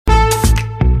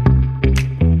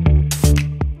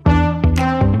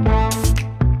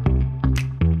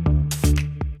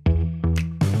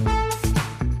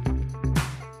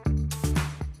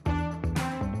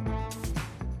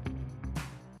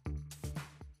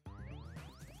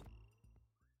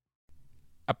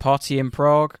A party in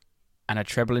Prague and a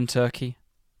treble in Turkey.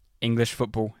 English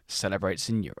football celebrates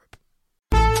in Europe.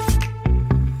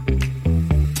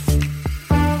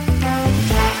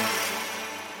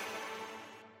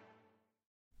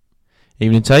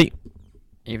 Evening, Tate.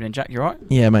 Evening, Jack. You right?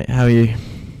 Yeah, mate. How are you?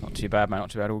 Not too bad, mate.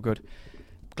 Not too bad. All good.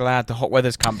 Glad the hot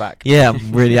weather's come back. Yeah,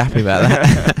 I'm really happy about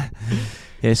that.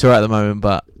 Yeah, it's alright at the moment,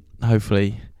 but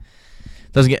hopefully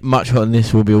doesn't get much hotter than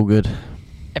this. We'll be all good.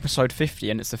 Episode 50,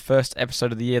 and it's the first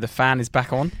episode of the year. The fan is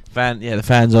back on. The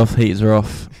fan's off, heaters are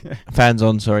off. Fans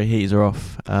on, sorry, heaters are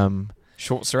off.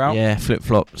 Shorts are out. Yeah,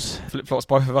 flip-flops. Flip-flops,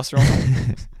 both of us are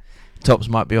on. Tops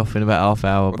might be off in about half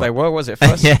hour. Well, they were, was it?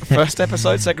 First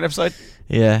episode, second episode?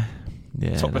 Yeah.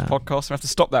 Topless podcast. We have to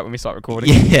stop that when we start recording.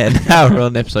 Yeah, now we're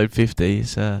on episode 50.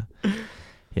 It's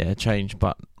change,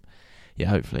 but yeah,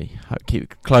 hopefully keep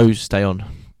it closed, stay on.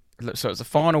 So it's the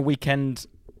final weekend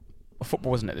of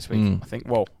football, wasn't it, this week? I think,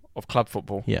 of club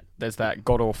football. Yeah. There's that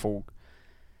god-awful,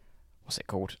 what's it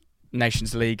called?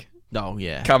 Nations League. Oh,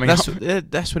 yeah. That's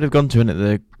what they've gone to, isn't it?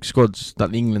 The squads,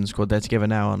 like the England squad, they're together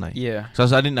now, aren't they? Yeah. So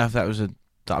I didn't know if that was a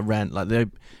rant, like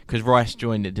because Rice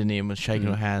joined it, didn't he, and was shaking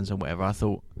our hands and whatever. I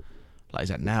thought, like, is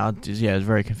that now? I was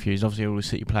very confused. Obviously, all the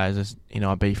City players,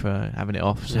 are beef for having it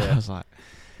off. So I was like,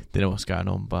 didn't know what's going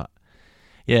on. But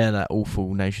yeah, that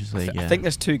awful Nations League. I think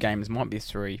there's 2 games, might be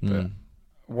 3, but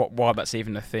why that's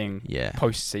even a thing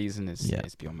post-season is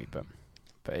beyond me. But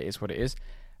it is what it is.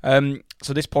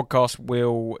 So this podcast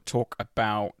will talk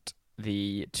about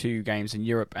the 2 games in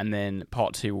Europe, and then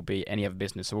part 2 will be any other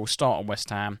business. So we'll start on West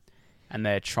Ham and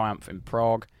their triumph in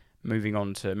Prague, moving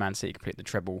on to Man City complete the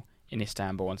treble in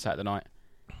Istanbul on Saturday night.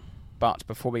 But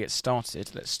before we get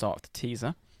started, let's start with the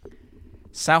teaser.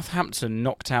 Southampton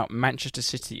knocked out Manchester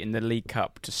City in the League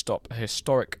Cup to stop a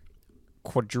historic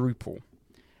quadruple.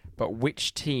 But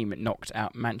which team knocked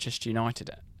Manchester United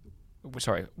at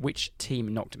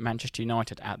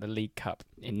the League Cup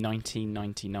in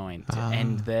 1999 to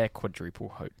end their quadruple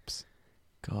hopes?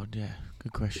 God, yeah,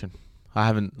 good question. I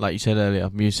haven't, like you said earlier,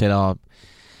 you said, hope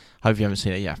you haven't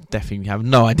seen it. Yeah, definitely have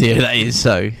no idea who that is.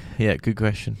 So, yeah, good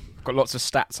question. I've got lots of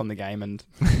stats on the game and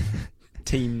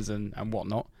teams and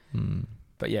whatnot.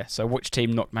 But yeah, so which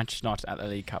team knocked Manchester United at the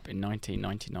League Cup in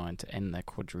 1999 to end their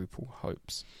quadruple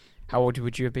hopes? How old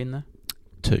would you have been there?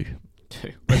 2.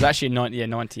 It was actually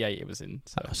 98 it was in.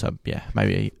 So yeah,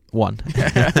 maybe 1.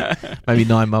 Maybe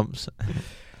 9 months.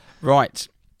 Right,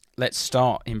 let's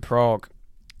start in Prague.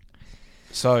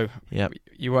 So, yep.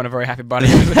 You weren't a very happy bunny.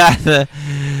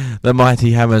 The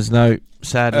mighty Hammers, no.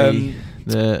 Sadly,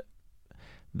 the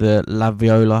La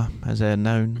Viola, as they're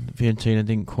known, Fiorentina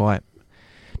didn't quite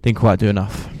do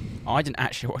enough. I didn't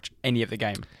actually watch any of the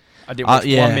game. I didn't watch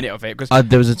 1 minute of it. Because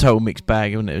there was a total mixed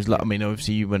bag, wasn't it? It was like,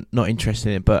 obviously you were not interested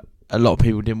in it, but a lot of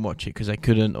people didn't watch it because they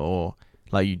couldn't, or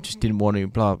like you just didn't want to,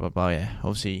 blah, blah, blah. Yeah,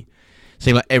 obviously, it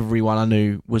seemed like everyone I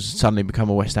knew was suddenly become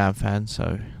a West Ham fan,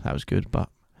 so that was good. But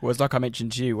well, it's like I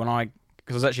mentioned to you, because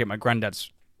I was actually at my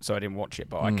granddad's, so I didn't watch it,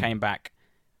 but I came back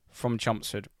from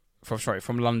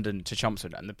London to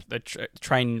Chelmsford, and the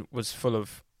train was full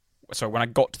of, when I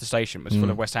got to the station, it was full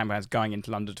of West Ham fans going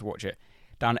into London to watch it.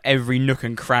 Down every nook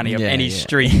and cranny of any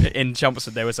street in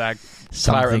Chelmsford, there was a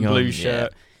claret and blue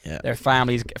shirt. Yeah. There are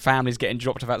families getting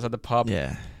dropped off outside the pub.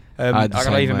 Yeah. I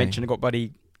can even mention I got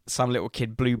some little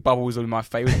kid blew bubbles on my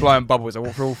face. He was blowing bubbles. I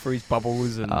walked all through his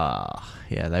bubbles. And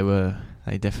yeah, they were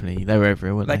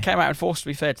everywhere, weren't they? They came out in force, to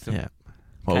be fair to them. Yeah.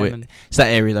 Well, it's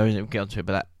that area though, isn't it? We'll get onto it,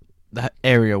 but that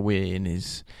area we're in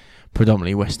is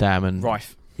predominantly West Ham and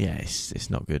rife. Yeah,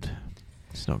 it's not good.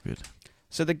 It's not good.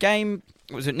 So the game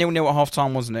was at 0-0 at half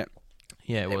time, wasn't it?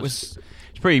 Yeah, it was.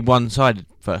 It's pretty one-sided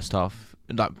first half.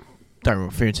 Like, don't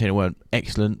remember, Fiorentina weren't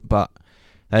excellent, but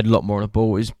they had a lot more on the ball.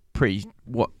 It was pretty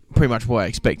much what I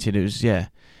expected. It was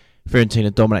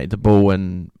Fiorentina dominated the ball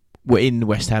and were in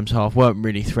West Ham's half. Weren't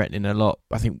really threatening a lot.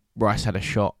 I think Rice had a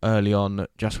shot early on that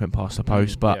just went past the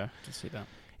post, but to see that.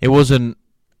 It wasn't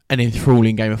an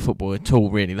enthralling game of football at all.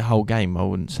 Really, the whole game I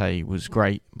wouldn't say was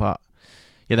great, but.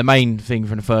 Yeah, the main thing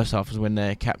from the first half was when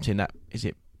their captain,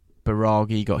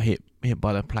 Baragi, got hit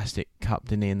by the plastic cup,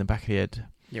 didn't he, in the back of the head.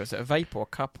 Yeah, was it a vape or a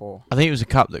cup? Or I think it was a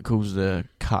cup that caused the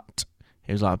cut.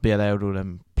 It was like a beer. They had all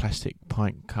them plastic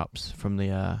pint cups from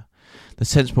the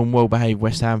sensible and well-behaved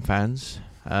West Ham fans.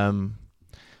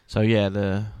 So yeah,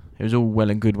 it was all well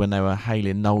and good when they were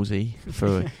hailing Knowlesy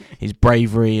for his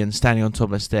bravery and standing on top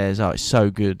of the stairs. Oh, it's so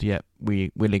good. Yeah,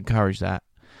 we'll encourage that.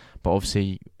 But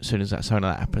obviously, as soon as something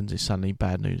like that happens, it's suddenly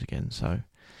bad news again. So,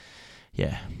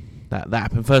 yeah, that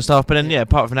happened first half. But then,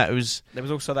 apart from that, there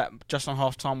was also that just on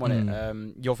half time when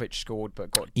Jovic scored, but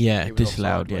got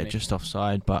disallowed. Offside, just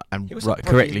offside, but he was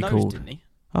correctly nose, called. Didn't he?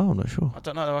 Oh, I'm not sure. I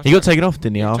don't know. He got taken off,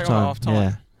 didn't he? Half Half time.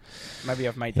 Yeah. Maybe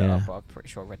I've made that up, but I'm pretty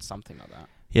sure I read something like that.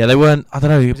 Yeah, they weren't. I don't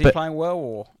know. Was he playing well,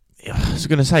 or? I was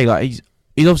going to say, like, he's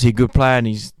obviously a good player,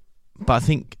 but I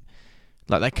think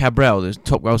like that Cabral, the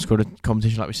top goal scorer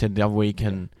competition, like we said the other week,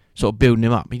 and sort of building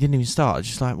him up. He didn't even start. It's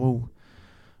just like, well,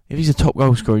 if he's a top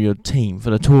goal scorer of your team for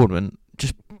the tournament,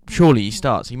 just surely he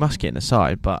starts. He must get in the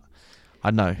side, but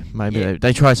I don't know. Maybe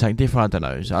they try something different. I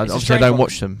don't know. Obviously, I don't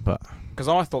watch them, but because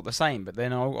I thought the same, but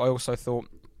then I also thought,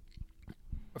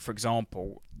 for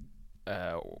example,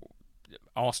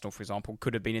 Arsenal, for example,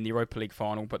 could have been in the Europa League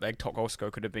final, but their top goal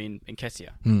scorer could have been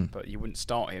Nketiah. But you wouldn't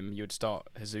start him. You would start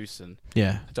Jesus, and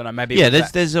I don't know. Maybe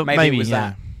maybe it was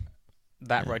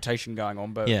that rotation going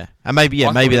on, but and maybe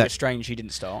that's strange. He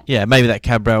didn't start. Yeah, maybe that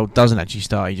Cabral doesn't actually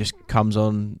start. He just comes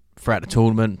on throughout the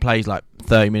tournament, plays like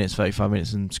 30 minutes, 35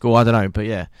 minutes, and score. I don't know, but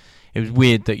it was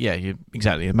weird that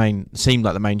exactly. Seemed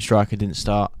like the main striker didn't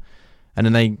start, and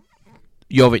then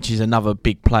Jovic is another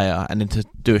big player, and then to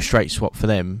do a straight swap for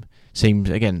them seems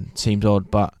odd.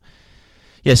 But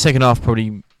second half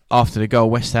probably after the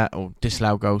goal,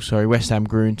 disallowed goal. Sorry, West Ham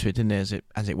grew into it, didn't they,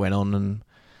 as it went on, and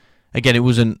again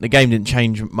the game didn't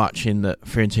change much in that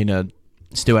Fiorentina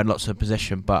still had lots of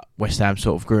possession, but West Ham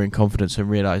sort of grew in confidence and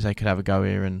realised they could have a go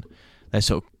here, and their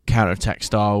sort of counter-attack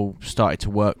style started to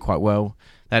work quite well.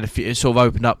 They had it sort of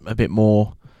opened up a bit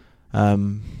more.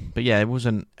 But it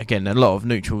wasn't, again, a lot of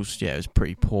neutrals. It was a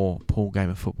pretty poor game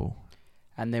of football.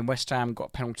 And then West Ham got a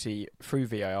penalty through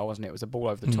VAR, wasn't it? It was a ball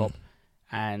over the top.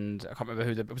 And I can't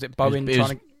remember was it Bowen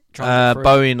trying to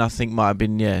Bowen, I think, might have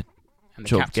been,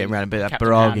 sort of getting around a bit. That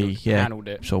Baraghi, handled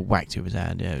it. Sort of whacked it with his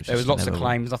hand, There was lots of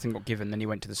claims, nothing got given. Then he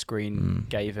went to the screen,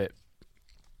 gave it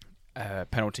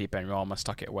penalty. Benrahma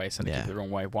stuck it away, sent it the wrong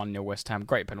way. 1-0 West Ham.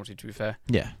 Great penalty, to be fair.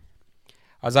 Yeah.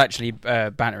 I was actually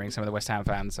bantering some of the West Ham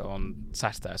fans on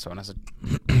Saturday, so I said,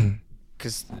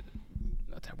 because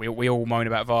we all moan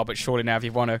about VAR, but surely now if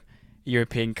you've won a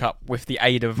European Cup with the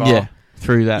aid of VAR,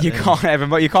 through that, you can't ever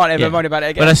moan about it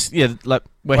again. But that's like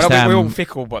West Ham. We're all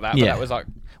fickle about that. But that was like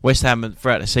West Ham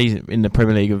throughout the season in the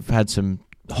Premier League have had some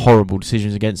horrible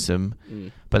decisions against them,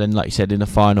 but then, like you said, in the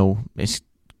final, it's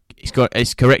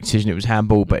correct decision. It was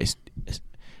handball, but it's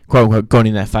quote unquote gone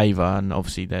in their favour, and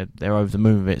obviously they're over the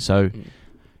moon with it. So.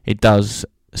 It does,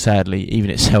 sadly, even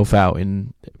itself out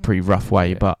in a pretty rough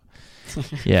way, but for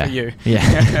you.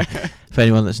 For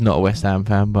anyone that's not a West Ham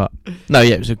fan, but no,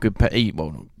 it was a good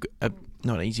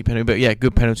not an easy penalty, but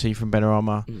good penalty from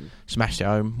Benrahma. Smashed it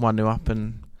home, 1-0 up,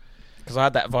 and because I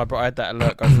had that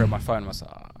alert go through on my phone, and I was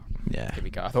like, here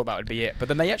we go. I thought that would be it, but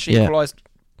then they actually equalised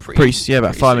pretty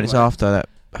about 5 minutes after that.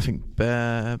 I think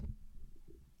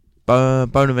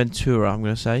Bonaventura, I'm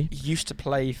going to say. He used to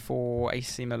play for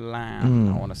AC Milan,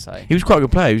 I want to say. He was quite a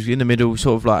good player. He was in the middle,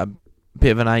 sort of like a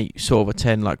bit of an 8, sort of a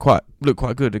 10, looked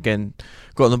quite good. Again,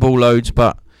 got on the ball loads,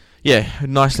 but a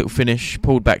nice little finish.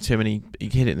 Pulled back to him and he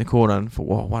hit it in the corner and thought,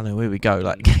 whoa, 1-0, here we go.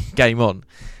 Like, game on.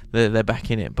 They're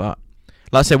back in it. But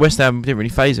like I said, West Ham didn't really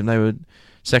faze them. They were,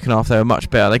 second half, they were much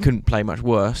better. They couldn't play much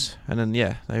worse. And then,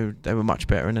 they were much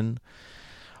better. And then,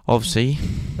 obviously...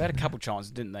 They had a couple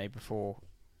chances, didn't they, before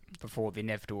the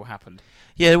inevitable happened?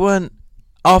 Yeah, it weren't...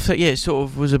 After, it sort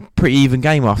of was a pretty even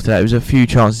game after that. It was a few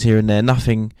chances here and there.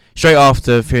 Nothing... Straight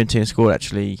after Fiorentina scored,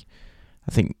 actually,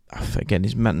 I think, again,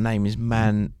 his name is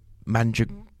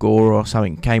Manjagor or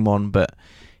something, came on, but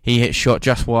he hit a shot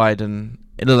just wide and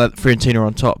it looked like Fiorentina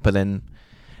on top, but then,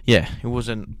 it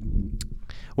wasn't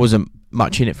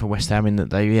much in it for West Ham in that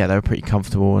they were pretty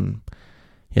comfortable and,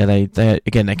 they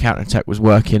again, their counter-attack was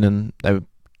working and they were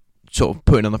sort of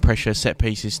putting on the pressure. Set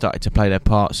pieces started to play their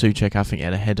part. Souček, I think,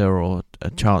 had a header or a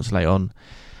chance late on,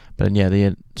 but then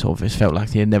it felt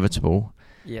like the inevitable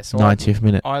 90th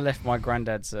minute. I left my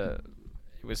granddad's. I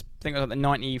think it was like the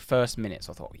 91st minute.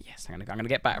 So I thought, yes, I'm going to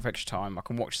get back for extra time. I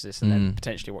can watch this and then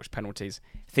potentially watch penalties.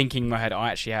 Thinking in my head,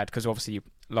 I actually had, because obviously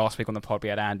last week on the pod we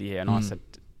had Andy here, and I said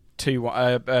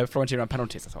Fiorentina on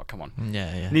penalties. I thought, come on,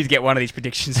 I need to get one of these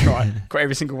predictions right. Got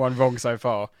every single one wrong so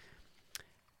far.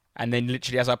 And then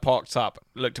literally as I parked up,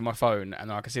 looked at my phone, and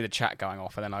I could see the chat going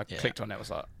off, and then I clicked on it. I was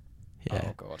like,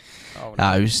 oh god, oh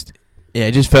no.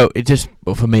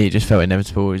 For me, it just felt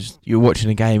inevitable. You're watching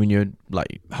a game and you're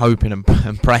like hoping and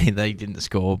praying they didn't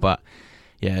score, but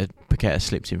Paqueta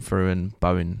slipped him through, and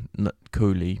Bowen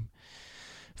coolly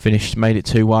made it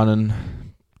 2-1, and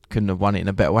couldn't have won it in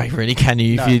a better way, really, can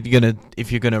you? No.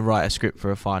 If you're gonna write a script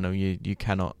for a final, you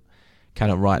cannot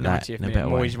write that in a better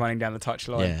way. Always running down the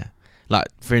touchline. Yeah. Like,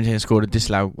 Fiorentina scored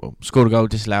a goal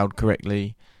disallowed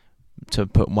correctly to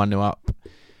put 1-0 up.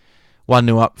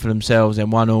 1-0 up for themselves, then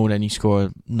 1-1, then you score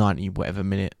a 90 whatever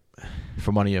minute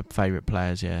from one of your favourite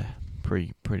players.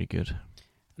 Pretty good.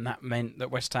 And that meant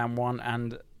that West Ham won,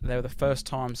 and they were the first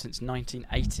time since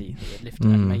 1980 that they lifted a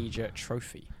major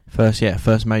trophy. First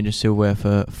major silverware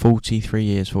for 43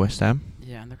 years for West Ham.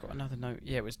 Yeah, and they've got another note.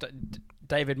 Yeah, it was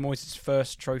David Moyes'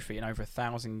 first trophy in over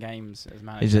 1,000 games as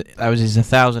manager. That was his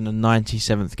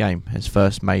 1,097th game, his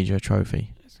first major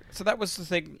trophy. So that was the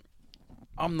thing.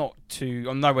 I'm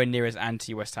nowhere near as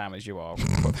anti-West Ham as you are.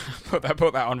 Put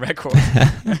that on record.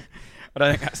 I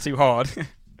don't think that's too hard.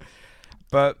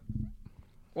 But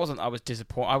I was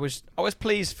disappointed. I was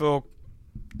pleased for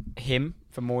him,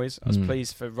 for Moyes. I was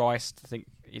pleased for Rice. I think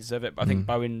he deserved it. But I think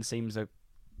Bowen seems a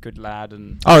good lad.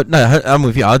 And oh no, I'm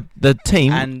with you. The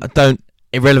team,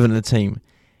 irrelevant to the team,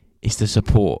 is the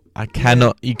support.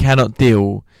 You cannot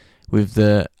deal with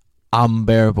the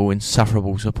unbearable,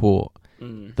 insufferable support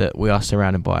that we are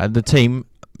surrounded by. And the team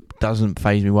doesn't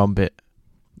faze me one bit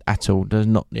at all.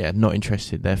 Not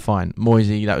interested. They're fine.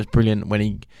 Moisey, that was brilliant when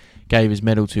he gave his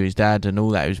medal to his dad and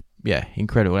all that. It was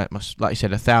incredible. That must, like you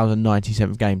said,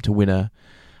 1,097th game to win an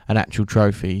actual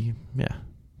trophy. Yeah,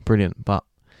 brilliant. But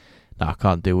no, I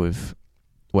can't deal with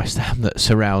West Ham that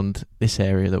surround this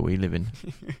area that we live in.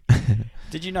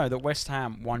 Did you know that West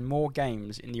Ham won more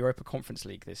games in the Europa Conference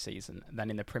League this season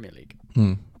than in the Premier League?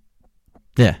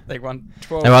 Yeah. They won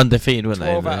 12. They were undefeated, weren't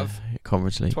they, in the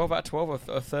Conference League? 12 out of 12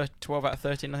 or 12 out of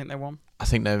 13, I think they won. I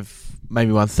think they've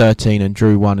maybe won 13 and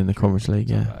drew 1 in the Conference League,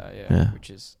 yeah. Which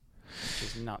is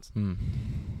nuts. Can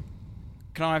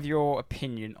I have your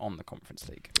opinion on the Conference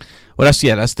League? Well, that's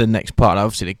the next part.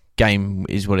 Obviously, the game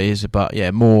is what it is, but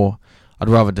I'd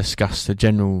rather discuss the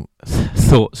general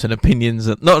thoughts and opinions,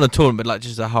 not on the tournament, but like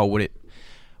just as a whole,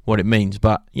 what it means.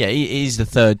 But yeah, it is the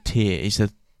third tier. It's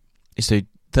the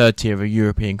third tier of a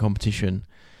European competition.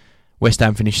 West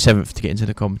Ham finished 7th to get into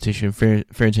the competition.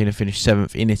 Fiorentina finished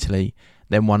 7th in Italy,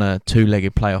 then won a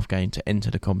 2-legged playoff game to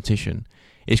enter the competition.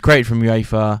 It's created from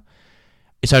UEFA.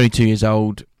 It's only 2 years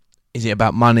old. Is it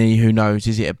about money? Who knows?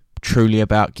 Is it truly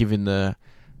about giving the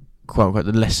quote unquote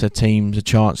the lesser teams a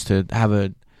chance to have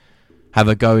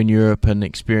a go in Europe and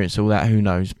experience all that? Who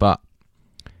knows? But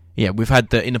yeah, in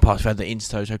the past we've had the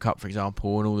Intertoto Cup, for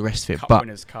example, and all the rest of it.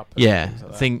 Winners' Cup.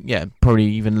 Probably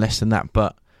even less than that.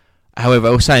 But however,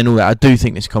 I was saying all that, I do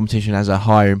think this competition has a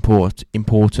higher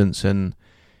importance and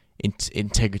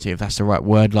integrity, if that's the right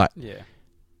word.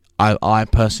 I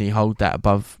personally hold that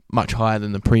above, much higher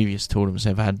than the previous tournaments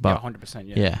they've had. But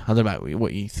 100%. Yeah, I don't know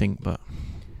what you think, but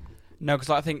no, because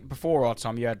I think before our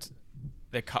time you had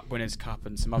the Cup Winners' Cup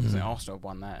and some others. Arsenal have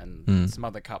won that, and some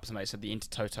other cups, and they said the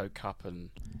Intertoto Cup and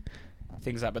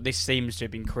things like that. But this seems to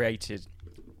have been created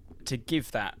to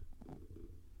give that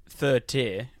third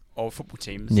tier of football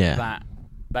teams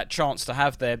that chance to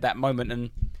have that moment,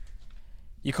 and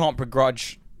you can't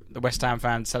begrudge the West Ham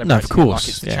fans celebrating like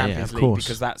it's the Champions League,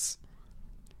 because that's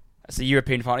a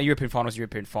European final. European final is a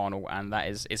European final, and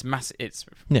it's massive.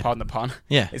 Pardon the pun.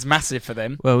 Yeah, it's massive for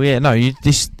them. Well, yeah, no, and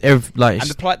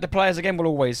the players again will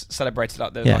always celebrate it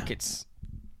like it's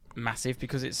massive,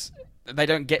 because they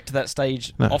don't get to that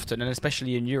stage often, and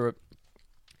especially in Europe.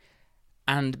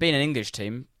 And being an English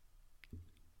team,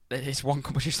 it's one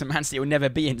competition that Man City will never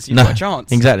be in, so you've got a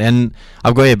chance. Exactly, and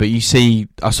I've got here, but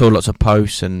I saw lots of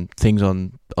posts and things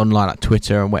online like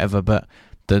Twitter and whatever, but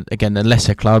the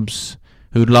lesser clubs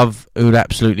who'd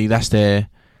absolutely, that's the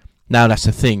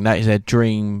thing, that is their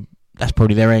dream, that's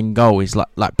probably their end goal, is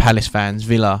like Palace fans,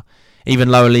 Villa, even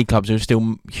lower league clubs who are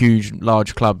still huge,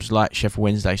 large clubs like Sheffield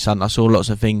Wednesday, Sun. I saw lots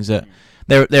of things that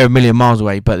they're a million miles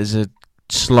away, but there's a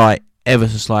ever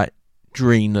so slight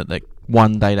dream that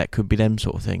one day that could be them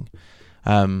sort of thing.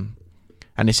 And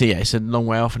it's a long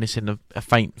way off, and it's in a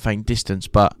faint distance,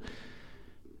 but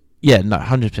yeah, no,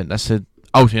 100%.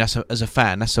 Ultimately, as a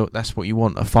fan, that's what you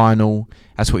want, a final.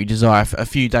 That's what you desire. A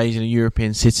few days in a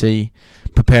European city,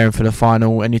 preparing for the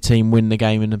final, and your team win the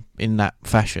game in that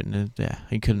fashion. Yeah,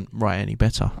 you couldn't write any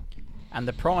better. And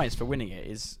the prize for winning it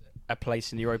is a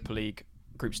place in the Europa League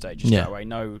group stage straight away.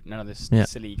 None of this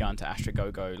silly going to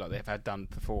Astragogo like they've had done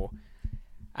before.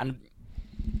 And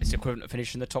it's equivalent to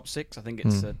finishing the top 6. I think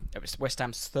it's West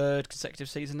Ham's 3rd consecutive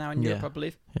season now in Europe, I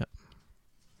believe. Yeah.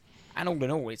 And all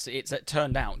in all, it's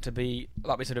turned out to be,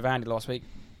 like we said with Andy last week,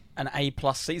 an A+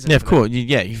 season. Yeah, of course.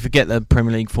 You forget the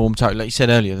Premier League form totally. Like you said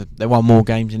earlier, they won more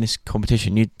games in this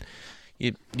competition.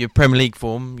 Your Premier League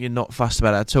form, you're not fussed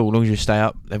about that at all. As long as you stay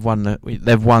up, they've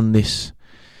won this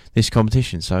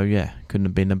competition. So yeah, couldn't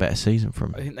have been a better season for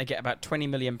them. I think they get about £20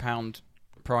 million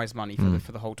prize money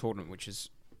for the whole tournament, which is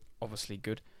obviously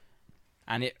good.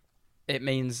 And it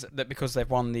means that because they've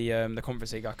won the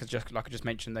Conference League, like I just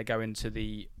mentioned, they go into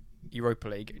the Europa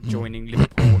League, joining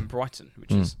Liverpool and Brighton,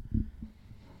 which is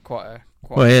quite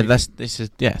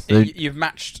You've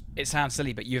matched. It sounds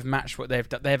silly, but you've matched what they've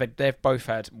done. They've both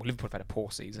had. Well, Liverpool have had a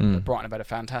poor season, but Brighton have had a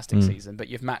fantastic season. But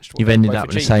you've matched. You've ended up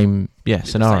in the same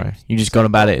scenario. You just gone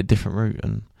about it a different route,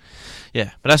 and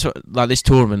but that's what this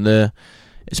tournament.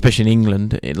 Especially in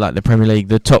England, like the Premier League,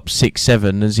 the top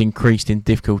 6-7 has increased in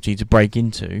difficulty to break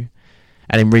into,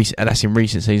 and that's in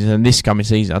recent seasons. And this coming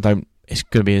season, it's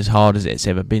going to be as hard as it's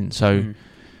ever been. So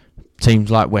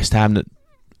teams like West Ham that,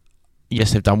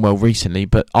 yes, they've done well recently,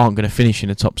 but aren't going to finish in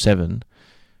the top 7.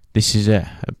 This is a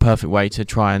perfect way to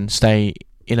try and stay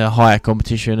in a higher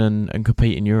competition and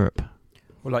compete in Europe.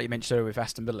 Well, like you mentioned earlier with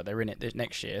Aston Villa, they're in it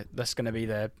next year. That's going to be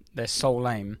their sole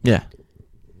aim. Yeah.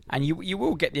 And you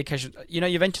will get the occasion.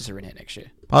 Juventus are in it next year.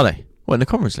 Are they? What, in the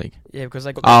Conference League? Yeah, because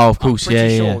they got. Of course, I'm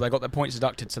pretty sure they got their points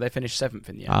deducted, so they finished 7th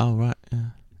in the end. Oh, right. Yeah.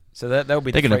 So they'll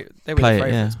be the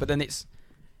favourites. But then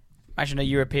imagine a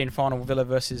European final, Villa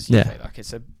versus Juve.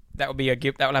 That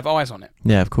will have eyes on it.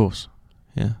 Yeah, of course.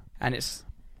 Yeah. And it's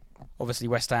obviously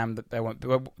West Ham that they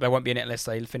won't be in it unless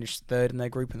they finish 3rd in their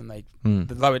group, and then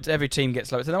the lower every team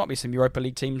gets lower. So there might be some Europa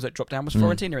League teams that drop down. Was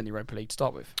Fiorentina in the Europa League to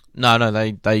start with? No,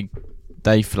 they,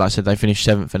 like I said, they finished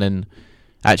 7th and then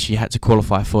actually had to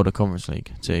qualify for the Conference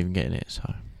League to even get in it.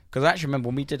 So, because I actually remember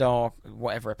when we did our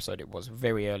whatever episode it was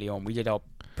very early on, we did our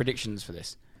predictions for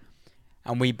this,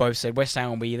 and we both said West Ham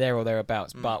will be there or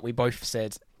thereabouts, but we both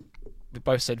said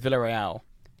Villarreal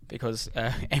because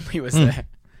Emery was there,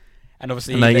 and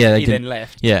obviously he then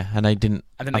left. Yeah, and they didn't.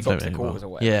 And then they got to the quarters or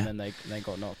whatever, and then they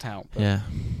got knocked out. But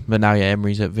but now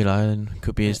Emery's at Villa and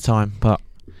could be his time. But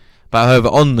however,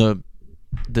 on the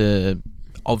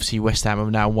obviously West Ham have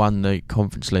now won the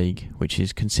Conference League, which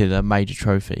is considered a major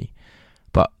trophy.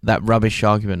 But that rubbish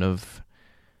argument of,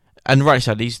 and right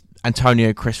so these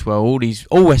Antonio Cresswell,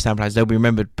 all West Ham players, they'll be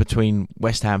remembered between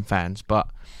West Ham fans. But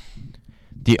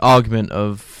the argument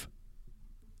of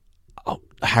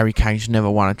Harry Kane's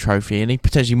never won a trophy, and he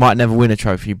potentially might never win a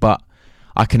trophy, but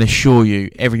I can assure you,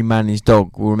 every man and his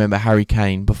dog will remember Harry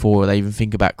Kane before they even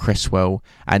think about Cresswell,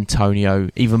 Antonio,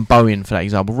 even Bowen, for that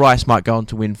example. Rice might go on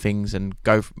to win things and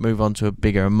move on to a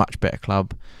bigger and much better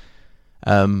club.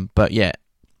 But yeah,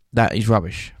 that is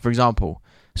rubbish. For example,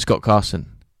 Scott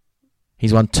Carson.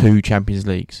 He's won 2 Champions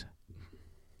Leagues.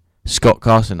 Scott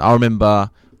Carson. I remember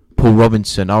Paul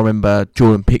Robinson. I remember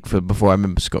Jordan Pickford before I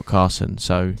remember Scott Carson.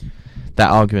 So that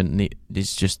argument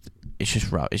is just... It's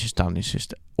just done. It's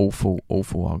just awful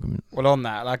argument. Well, on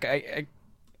that, like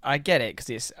I get it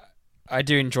because I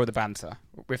do enjoy the banter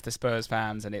with the Spurs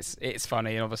fans, and it's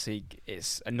funny, and obviously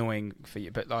it's annoying for you.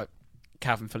 But like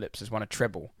Calvin Phillips has won a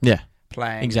treble. Yeah,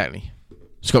 exactly.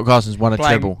 Scott Carson's won a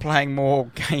treble, playing more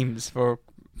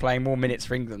minutes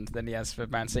for England than he has for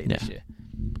Man City this year.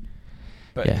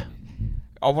 But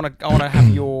I want to have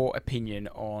your opinion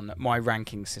on my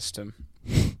ranking system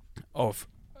of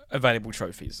available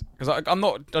trophies, because I don't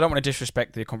want to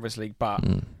disrespect the Conference League, but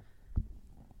and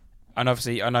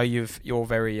obviously I know you're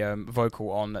very vocal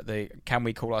on can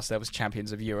we call ourselves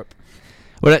champions of Europe?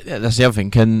 Well, that's the other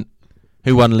thing.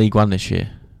 Who won League One this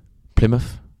year?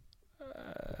 Plymouth.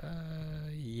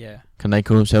 Yeah. Can they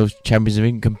call themselves champions of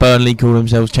England? Can Burnley call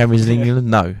themselves champions of England?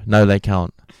 No, they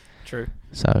can't. True.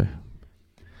 So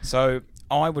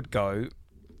I would go.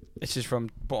 This is from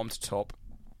bottom to top.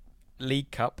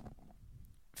 League Cup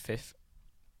 5th,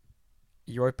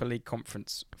 Europa League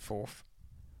Conference 4th,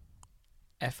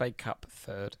 FA Cup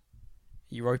 3rd,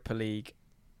 Europa League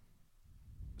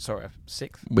 6th.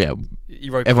 Yeah,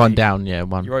 Europa everyone League, down. Yeah,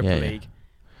 one. Europa League,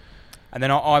 and then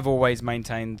I've always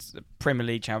maintained the Premier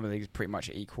League, Champions League is pretty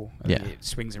much equal. It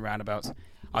swings and roundabouts.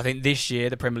 I think this year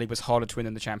the Premier League was harder to win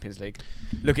than the Champions League.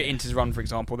 Look at Inter's run, for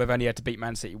example. They've only had to beat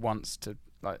Man City once to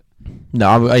But to win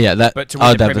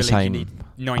the Premier League, you need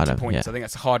 90 points. I think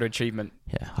that's a harder achievement.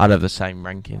 Yeah, I'd have the same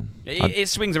ranking. It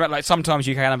swings around. Like sometimes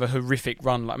you can have a horrific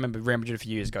run. Like I remember Real Madrid a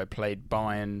few years ago played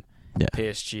Bayern,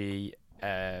 PSG,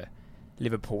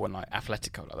 Liverpool, and like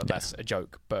Atletico. That's a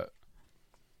joke, but.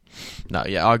 No,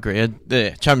 I agree.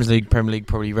 The Champions League, Premier League,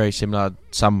 probably very similar.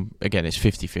 Some, again, it's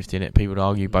 50-50 in it. People would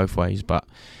argue both ways, but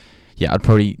yeah, I'd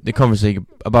probably the Conference League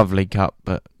above League Cup,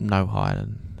 but no higher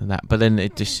than that. But then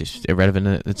it's just irrelevant,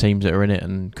 isn't it? The teams that are in it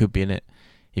and could be in it,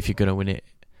 if you're going to win it.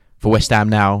 For West Ham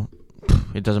now,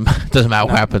 it doesn't matter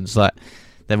what happens. Like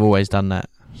they've always done that.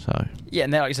 So yeah,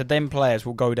 and then, like you said, them players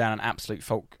will go down an absolute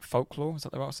folklore. Is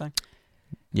that the right saying?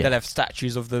 Yeah. They'll have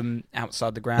statues of them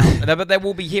outside the ground. But there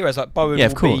will be heroes like Bowen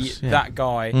will be that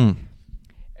guy.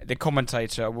 The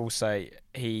commentator will say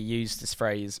he used this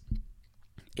phrase,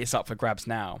 "It's up for grabs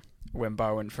now," when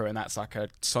Bowen threw, and that's like a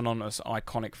synonymous,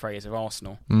 iconic phrase of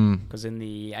Arsenal. Because in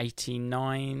the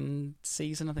 1989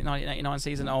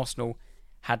 season, Arsenal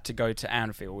had to go to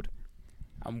Anfield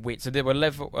And so they were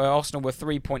level. Arsenal were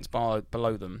 3 points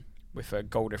below them with a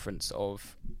goal difference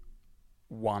of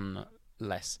 1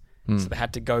 less. So they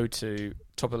had to go to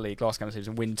top of the league last game of the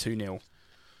season, win 2-0,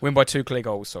 win by 2 clear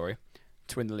goals. Sorry,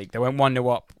 to win the league. They went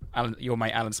 1-0 up. Your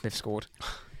mate Alan Smith scored.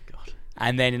 God.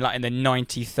 And then in the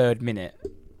 93rd minute,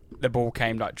 the ball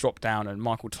came dropped down, and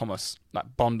Michael Thomas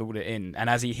bundled it in. And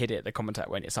as he hit it, the commentator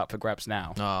went, "It's up for grabs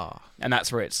now." And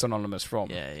that's where it's synonymous from.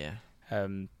 Yeah.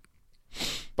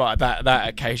 But that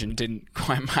occasion didn't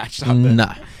quite match up.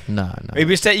 No.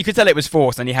 You could tell it was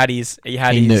forced, and he had his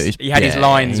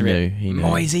lines. He knew.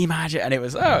 Moisey magic, and it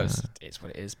was it's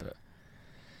what it is. But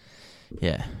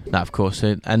yeah, no, of course,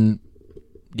 and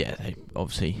yeah, they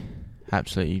obviously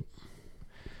absolutely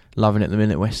loving it at the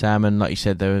minute, West Ham, and like you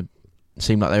said,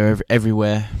 seemed like they were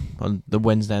everywhere on the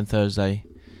Wednesday and Thursday.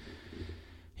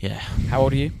 Yeah. How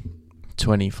old are you?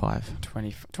 25.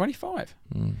 25.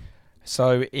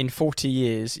 So in 40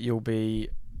 years, you'll be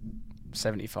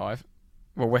 75.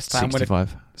 Well, West Ham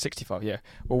 65. 65, yeah.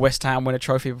 Will West Ham win a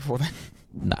trophy before then?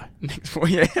 No. Next 4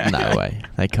 years? No way.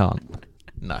 They can't.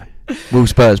 No. Will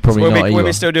Spurs probably not either. We'll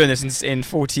be still doing this in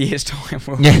 40 years' time.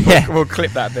 We'll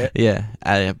clip that bit. Yeah.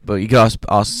 But you guys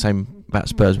ask the same about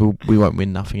Spurs. We won't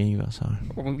win nothing either. So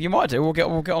you might do. We'll get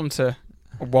on to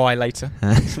why later.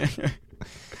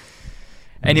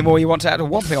 Any more you want to add?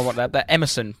 One thing I want to add, that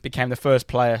Emerson became the first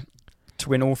player to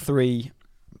win all 3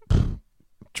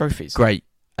 trophies. Great.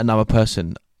 Another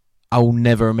person. I will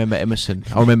never remember Emerson.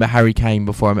 I remember Harry Kane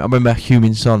before I remember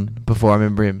Heung-min Son before I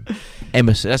remember him.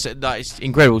 Emerson. It's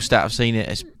incredible stat. I've seen it.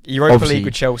 It's Europa League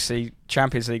with Chelsea,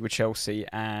 Champions League with Chelsea,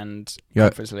 and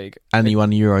Conference League. And he won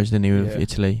the Euros, didn't he, with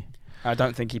Italy? I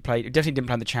don't think he played. He definitely didn't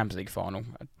play in the Champions League final.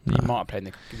 He might have played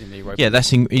in the Europa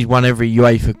League. He's won every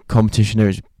UEFA competition there.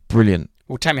 It's brilliant.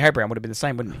 Well, Tammy Abraham would have been the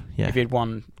same, wouldn't he? Yeah. If he had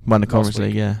won the Conference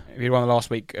League, yeah. If he'd won the last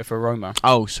week for Roma.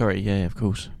 Oh, sorry, yeah, of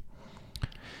course.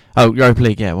 Oh, Europa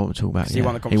League, yeah, what we're talking about. He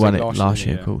won the Conference League last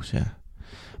year, of course, yeah.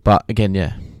 But again,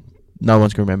 yeah, no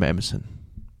one's going to remember Emerson.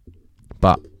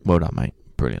 But well done, mate.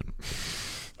 Brilliant.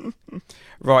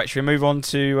 Right, should we move on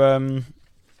to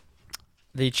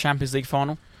the Champions League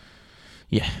final?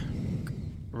 Yeah.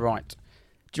 Right.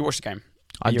 Did you watch the game?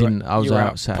 I didn't. I was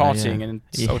out Saturday, partying in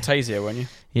Ortazia, weren't you?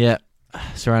 Yeah.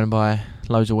 Surrounded by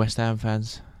loads of West Ham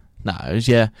fans. No, it was,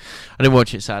 I didn't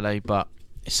watch it Saturday, but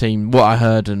it seemed, what I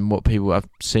heard and what people, I've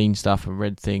seen stuff and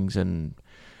read things, and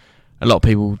a lot of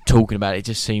people talking about it, it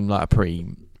just seemed like a pretty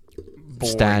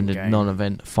boring standard game.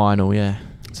 Non-event final, yeah.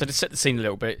 So to set the scene a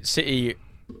little bit, City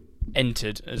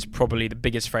entered as probably the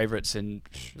biggest favourites in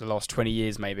the last 20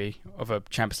 years, maybe, of a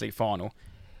Champions League final.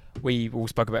 We all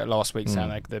spoke about it last week, sound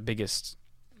like the biggest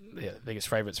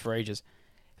favourites for ages.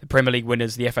 The Premier League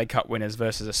winners, the FA Cup winners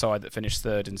versus a side that finished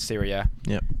third in Serie A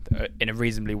in a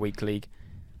reasonably weak league.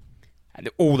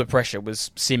 And all the pressure was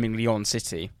seemingly on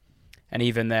City. And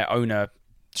even their owner,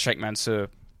 Sheikh Mansour,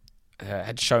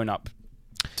 had shown up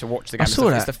to watch the game.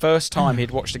 It's the first time he'd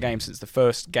watched a game since the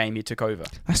first game he took over.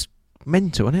 That's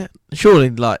mental, isn't it? Surely,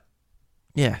 the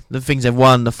things they've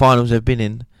won, the finals they've been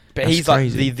in. But he's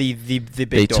crazy. the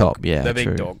big dog. Top, the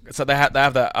big dog. So they have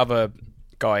that other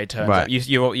guy turns up.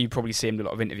 You probably see him in a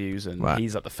lot of interviews, and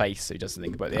he's like the face who doesn't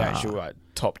think about the actual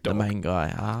top dog. The main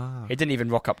guy. He didn't even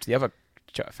rock up to the other.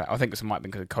 I think it might have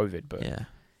been because of COVID, but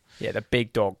the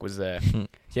big dog was there. So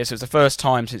it's the first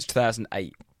time since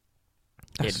 2008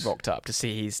 he'd rocked up to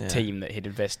see his team that he'd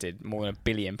invested more than £1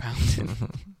 billion in.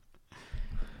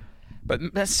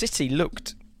 But that City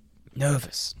looked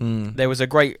nervous. There was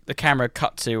the camera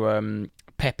cut to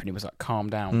Pep, and he was like, calm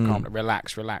down,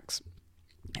 relax.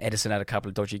 Edison had a couple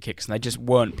of dodgy kicks, and they just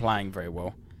weren't playing very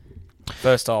well.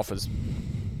 First half was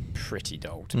pretty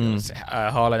dull, to be honest.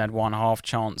 Haaland had one half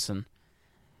chance, and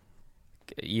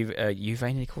Juve,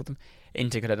 he called them.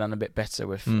 Inter could have done a bit better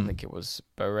with, I think it was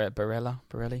Borelli.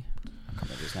 I can't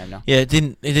remember his name now. Yeah, it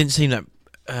didn't seem that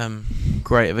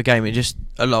great of a game. It just,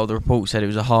 a lot of the reports said it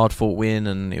was a hard fought win,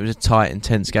 and it was a tight,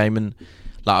 intense game. And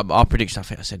like our prediction, I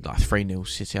think I said like 3-0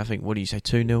 City. I think, what do you say,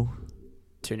 2-0?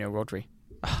 2-0 Rodri.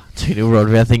 2-0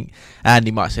 Rodri. I think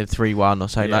Andy might have said 3-1 or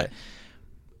so.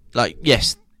 Like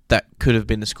yes, that could have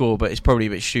been the score, but it's probably a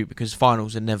bit shoot because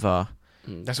finals are never.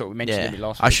 That's what we mentioned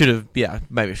last week. I should have,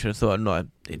 maybe I should have thought. Not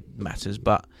it matters,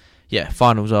 but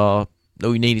finals are.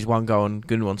 All you need is one goal, and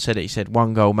Gundogan said it. He said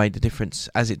one goal made the difference,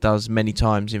 as it does many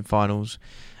times in finals,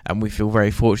 and we feel very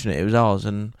fortunate it was ours.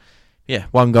 And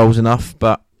one goal's enough,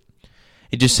 but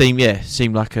it just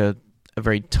seemed like a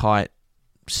very tight,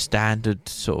 standard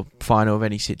sort of final of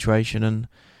any situation. And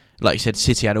like you said,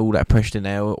 City had all that pressure in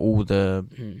there, all the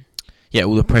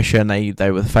pressure, and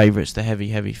they were the favourites, the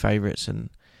heavy favourites,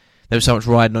 and there was so much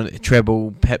riding on it. The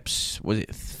treble, Pep's, was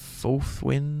it 4th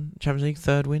win, Champions League,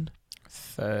 3rd win?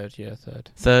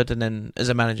 Third, and then as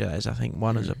a manager, that is, I think,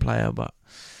 1 as a player. But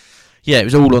yeah, it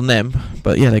was all on them.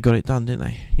 But yeah, they got it done, didn't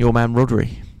they? Your man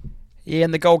Rodri. Yeah,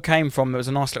 and the goal came from, there was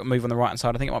a nice little move on the right hand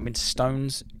side. I think it might have been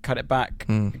Stones, cut it back,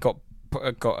 it got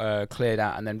cleared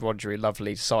out, and then Rodri,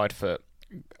 lovely side foot,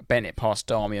 bent it past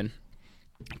Darmian.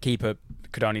 Keeper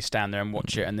could only stand there and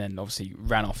watch it, and then obviously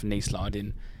ran off knee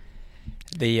sliding.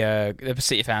 The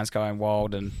City fans going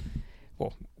wild in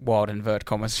inverted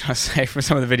commas, trying to say, from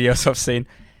some of the videos I've seen.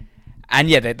 And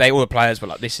yeah, they all the players were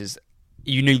like, this is,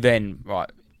 you knew then,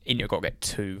 right, Inter got to get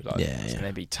 2, like, it's going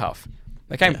to be tough.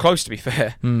 They came close, to be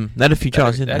fair. They had a few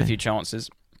chances, didn't they? They had a few chances.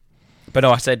 But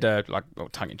no, I said,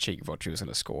 tongue-in-cheek, Rodri was going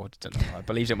to score. I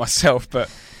believed it myself,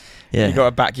 but you got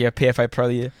to back your PFA Pro of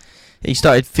the Year. He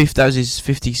started 5th as his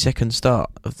 52nd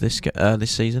start of this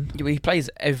season. He plays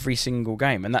every single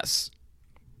game, and that's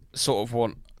sort of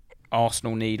what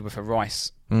Arsenal need with a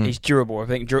Rice. He's durable. I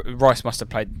think Rice must have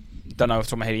played, don't know off the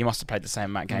top of my head, he must have played the same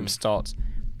amount of game starts.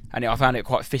 And I found it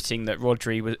quite fitting that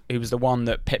Rodri, who was the one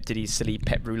that Pep did his silly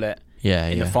Pep roulette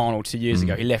in the final 2 years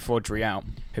ago. He left Rodri out,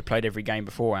 who played every game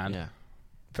beforehand,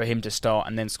 for him to start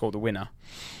and then score the winner.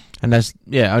 And that's,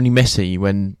 only Messi,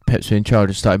 when Pep's been in charge,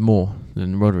 has started more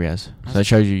than Rodri has. So that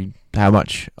shows you how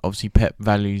much, obviously, Pep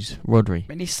values Rodri.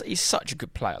 I mean, he's such a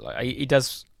good player. Like, he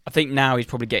does. I think now he's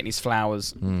probably getting his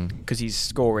flowers because he's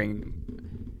scoring.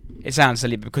 It sounds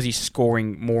silly, but because he's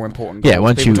scoring more important goals. Yeah,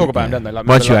 once people talk about him, don't they? Like,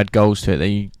 once you add goals to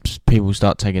it, people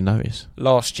start taking notice.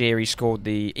 Last year, he scored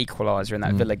the equaliser in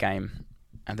that Villa game.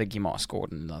 I think he might have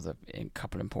scored another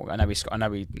couple of important.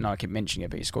 I keep mentioning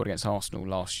it, but he scored against Arsenal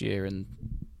last year in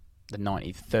the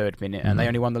 93rd minute, and they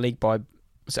only won the league by,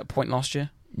 was that a point last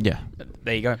year? Yeah.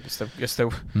 There you go.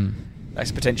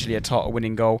 That's potentially a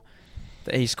title-winning goal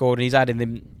that he scored, and he's adding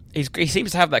them. He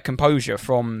seems to have that composure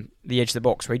from the edge of the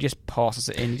box where he just passes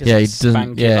it in. He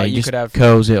doesn't he just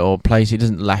curls it or plays it. He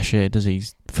doesn't lash it, does he?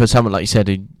 For someone like you said,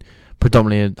 he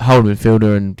predominantly a holding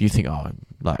midfielder, and you think,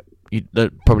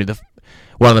 probably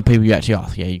one of the people you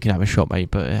actually, you can have a shot,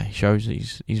 mate. But he shows that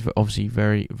he's obviously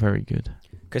very, very good.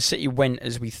 Because City went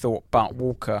as we thought, but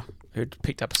Walker, who'd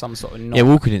picked up some sort of knock. Yeah,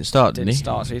 Walker didn't start, didn't he?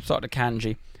 So he started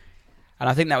Kanji. And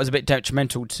I think that was a bit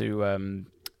detrimental to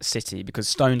City, because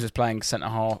Stones was playing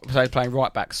playing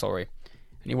right back, and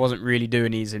he wasn't really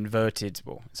doing his inverted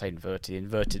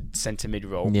centre mid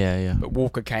role. Yeah. But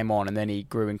Walker came on, and then he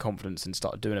grew in confidence and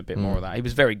started doing a bit more of that. He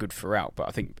was very good throughout, but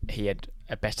I think he had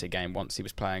a better game once he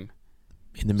was playing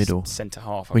in the middle, centre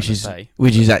half. Which is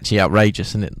actually outrageous,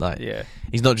 isn't it? Like,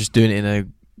 he's not just doing it in a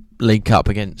League Cup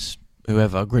against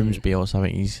whoever, Grimsby or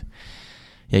something. He's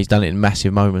done it in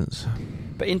massive moments.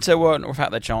 But Inter weren't without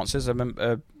their chances. I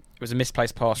remember it was a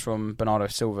misplaced pass from Bernardo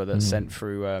Silva that sent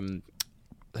through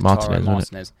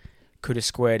Martinez. Could have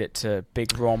squared it to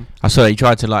Big Rom. I saw he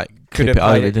tried to clip it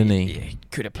over, didn't he? He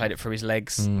could have played it through his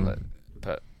legs,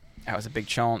 but that was a big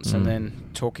chance. And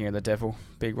then, talking of the devil,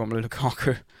 Big Rom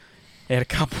Lukaku, he had a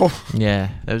couple.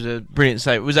 Yeah, there was a brilliant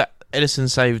save. Was that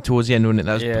Edison's save towards the end, wasn't it?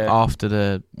 That was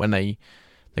after when the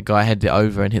guy headed it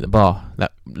over and hit the bar.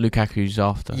 That Lukaku's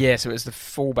after. Yeah, so it was the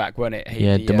fullback, wasn't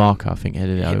it? DeMarco, I think,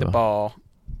 headed it over.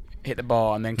 Hit the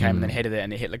bar and then came and then headed it,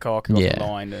 and it hit Lukaku off the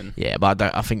line. And but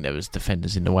I think there was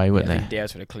defenders in the way, weren't there? I think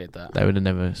Diaz would have cleared that. They would have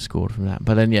never scored from that.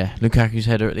 But then, Lukaku's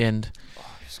header at the end. Oh,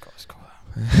 he's got to score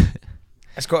that.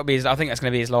 It's got to be. I think that's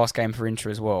going to be his last game for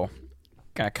Inter as well.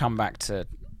 Going to come back to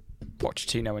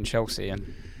Pochettino and Chelsea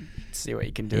and see what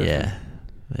he can do. Yeah,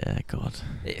 God.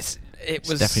 It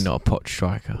was definitely not a Poch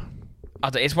striker.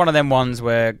 It's one of them ones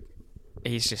where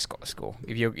he's just got to score.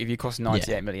 If you cost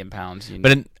 £98 million, but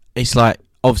then it's like,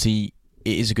 obviously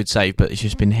it is a good save, but it's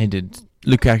just been headed.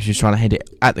 Lukaku's just trying to head it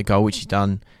at the goal, which he's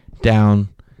done down,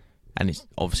 and it's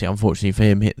obviously, unfortunately for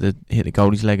him, hit the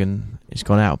goalie's leg and it's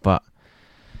gone out. But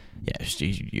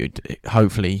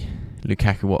hopefully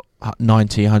Lukaku,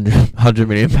 100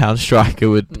 million pound striker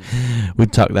would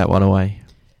tuck that one away.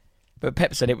 But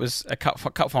Pep said it was a cup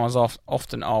finals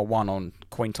often are won on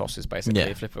coin tosses, basically.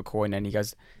 A flip of a coin, and he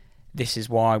goes, this is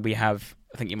why we have,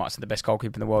 I think you might say, the best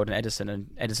goalkeeper in the world in Edison, and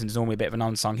Edison's normally a bit of an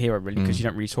unsung hero, really, because you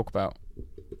don't really talk about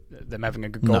them having a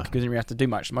good goalkeeper, because he doesn't really have to do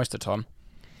much most of the time.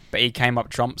 But he came up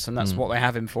trumps, and that's what they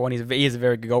have him for, and he is a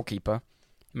very good goalkeeper.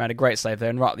 He made a great save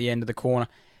there, and right at the end of the corner,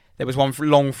 there was one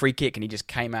long free kick, and he just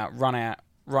came out, run out,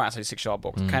 right outside the 6-yard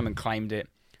box, came and claimed it,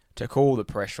 took all the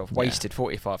pressure off, wasted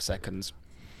 45 seconds,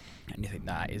 and you think,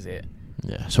 that is it.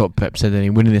 Yeah, so what Pep said,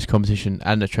 then, winning this competition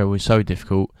and the treble is so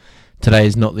difficult. Today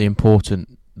is not the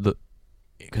important,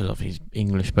 because of his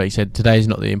English, but he said today is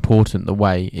not the important the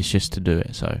way, it's just to do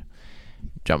it. So, do you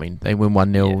know what I mean? They win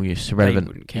 1-0, it's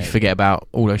irrelevant. You forget about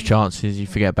all those chances, you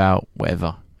forget about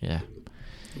whatever. Yeah.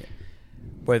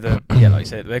 Whether like you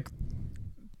said,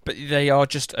 but they are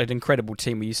just an incredible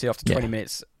team. Where you see after 20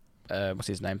 minutes, what's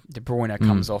his name? De Bruyne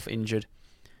comes off injured.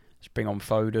 Just bring on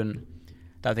Foden.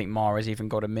 Don't think Mahrez even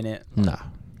got a minute. No.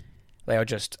 They are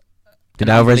just. Did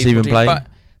Alvarez even play?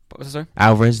 But sorry?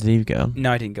 Alvarez, did he get on?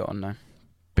 No, he didn't get on. No.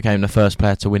 Became the first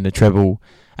player to win the treble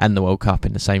and the World Cup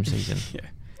in the same season. Yeah.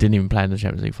 Didn't even play in the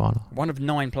Champions League final. One of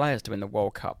 9 players to win the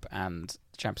World Cup and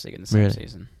the Champions League in the same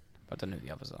season. I don't know who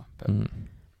the others are. But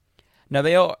no,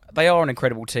 they are an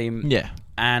incredible team. Yeah.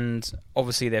 And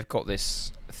obviously they've got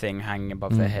this thing hanging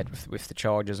above their head with the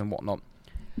Chargers and whatnot.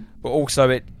 But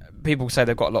also people say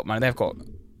they've got a lot of money. They've got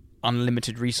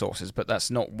unlimited resources, but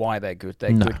that's not why they're good.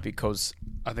 They're good because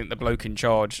I think the bloke in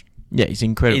charge he's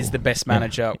incredible. Is the best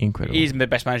manager. Yeah, incredible. He's the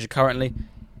best manager currently.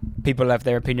 People have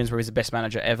their opinions where he's the best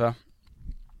manager ever.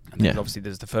 And obviously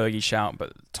there's the Fergie shout,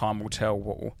 but time will tell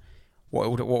what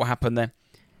will happen there.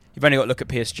 You've only got to look at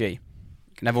PSG. You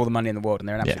can have all the money in the world and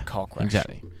they're an absolute car crash.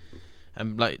 Exactly.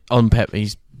 And like on Pep,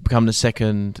 he's become his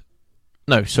second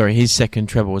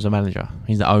treble as a manager.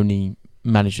 He's the only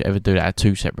manager to ever do that at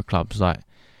 2 separate clubs.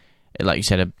 Like you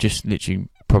said, just literally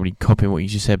probably copying what you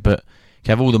just said, but you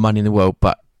can have all the money in the world,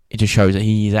 but it just shows that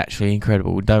he is actually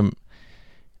incredible.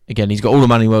 He's got all the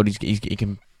money in the world. He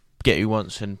can get who he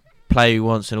wants and play who he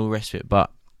wants and all the rest of it,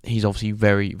 but he's obviously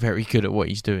very, very good at what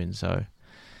he's doing. So,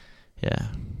 yeah.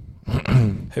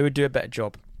 Who would do a better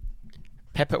job?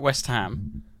 Pep at West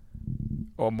Ham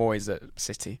or Moyes at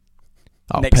City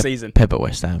next season? Pep at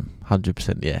West Ham,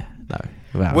 100%. Yeah, no.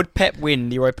 Without. Would Pep win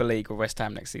the Europa League with West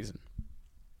Ham next season?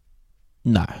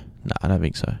 No, I don't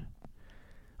think so.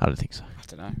 I don't think so. I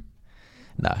don't know.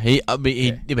 No, he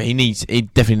definitely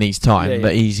needs time,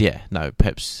 but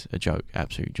Pep's a joke,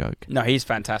 absolute joke. No, he's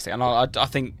fantastic, and I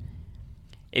think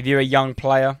if you're a young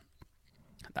player,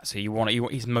 that's who you want.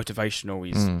 He's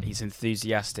motivational, he's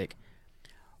enthusiastic.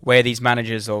 Where these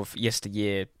managers of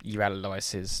yesteryear, your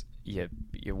Allardyces, your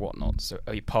whatnots, so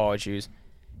your Pardew's,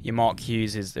 your Mark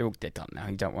Hughes, they're done now.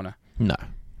 You don't want to. No.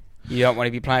 You don't want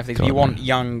to be playing for these. You want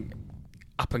young,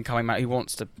 up and coming man who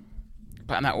wants to.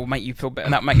 And that will make you feel better.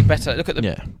 And that will make you better. Look at the.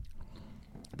 Yeah.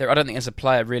 I don't think there's a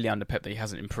player really under Pep that he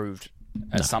hasn't improved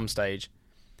at some stage.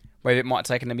 Where it might have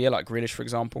taken him a year, like Grealish, for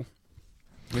example.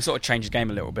 We sort of changed the game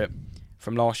a little bit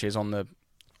from last year's on the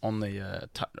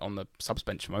subs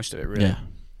bench for most of it, really. Yeah.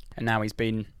 And now he's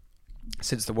been,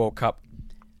 since the World Cup,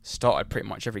 started pretty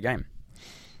much every game.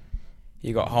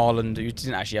 You got Haaland, who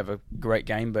didn't actually have a great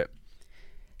game, but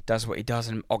does what he does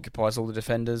and occupies all the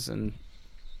defenders. And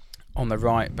on the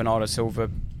right, Bernardo Silva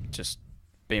just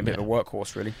being a bit of a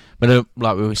workhorse, really. But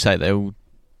like we always say,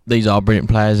 these are brilliant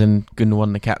players, and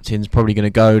Gundogan, the captain's probably going to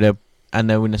go there, and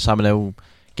they'll in the summer they'll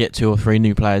get 2 or 3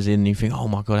 new players in. And you think, oh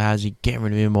my god, how's he getting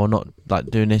rid of him or not? Like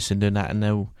doing this and doing that,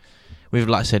 and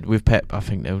like I said, with Pep, I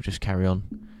think they'll just carry on,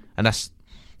 and that's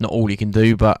not all he can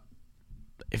do. But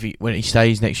when he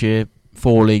stays next year,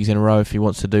 4 leagues in a row, if he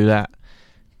wants to do that,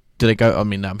 do they go? I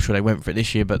mean, I'm sure they went for it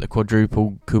this year, but the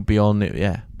quadruple could be on it.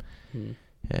 Yeah.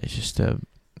 Yeah, it's just a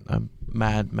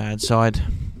mad side.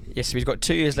 Yes, so he's got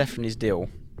 2 years left in his deal,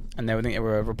 and I think there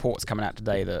were reports coming out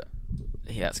today that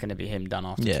that's going to be him done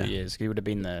after 2 years. He would have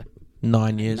been there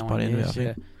 9 years by the end of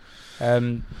it, I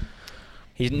think.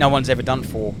 No one's ever done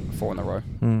four in a row,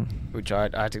 which I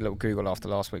had a little Google after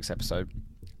last week's episode.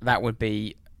 That would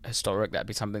be historic. That'd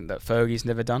be something that Fergie's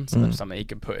never done, so that's something he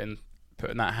could put in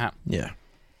that hat. Yeah.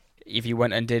 If you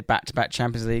went and did back-to-back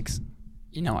Champions Leagues,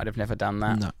 United have never done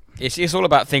that. No. It's all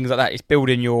about things like that. It's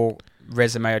building your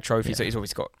resume of trophies. So he's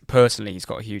always got, personally, he's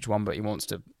got a huge one, but he wants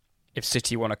to, if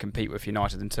City want to compete with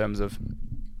United in terms of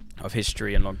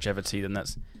history and longevity, then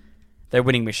they're a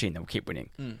winning machine. They'll keep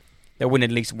winning. They'll win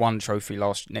at least 1 trophy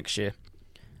next year.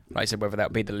 Like I said, whether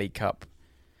that be the League Cup,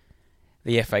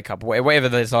 the FA Cup, whatever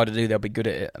they decide to do, they'll be good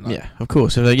at it. Yeah, of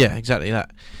course. So exactly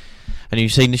that. And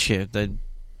you've seen this year,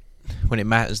 when it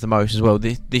matters the most as well,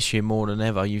 this year more than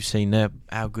ever, you've seen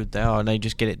how good they are, and they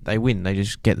just get it. They win. They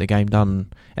just get the game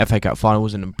done. FA Cup final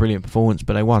wasn't a brilliant performance,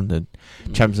 but they won. The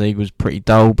Champions League was pretty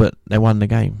dull, but they won the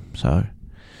game. So,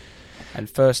 and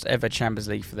first ever Champions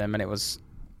League for them, and it was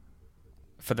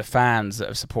for the fans that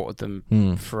have supported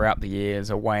them throughout the years,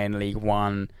 away in League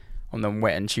One on them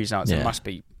wet and Tuesday nights. It must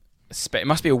be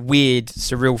a weird,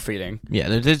 surreal feeling.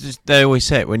 Yeah, they always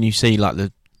say it when you see like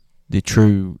the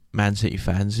true Man City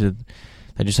fans, they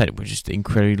just say we're just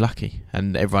incredibly lucky,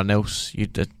 and everyone else, you're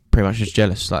pretty much just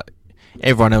jealous. Like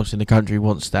everyone else in the country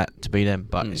wants that to be them,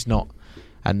 but it's not.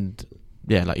 And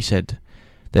yeah, like you said,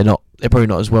 they're probably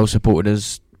not as well supported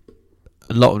as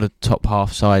a lot of the top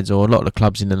half sides or a lot of the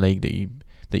clubs in the league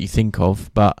that you think of.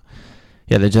 But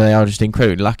Yeah, they are just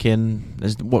incredibly lucky, and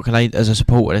what can they, as a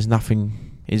supporter, there's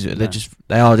nothing.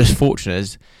 They are just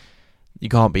fortunate. You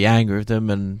can't be angry with them,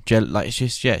 and it's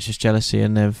just jealousy,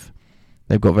 and they've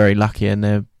got very lucky,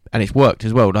 and it's worked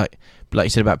as well. Like you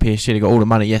said about PSG, they got all the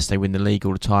money. Yes, they win the league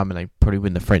all the time, and they probably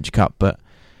win the French Cup, but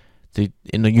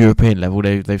in the European level,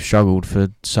 they've struggled for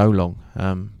so long.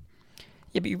 Yeah,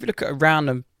 but if you look at around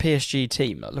a PSG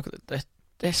team, look at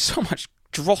there's so much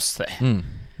dross there.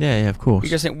 Yeah, of course. You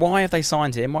just think, why have they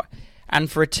signed him?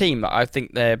 And for a team that I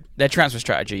think their transfer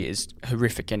strategy is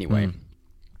horrific anyway.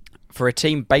 For a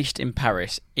team based in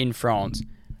Paris, in France,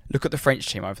 look at the French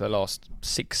team over the last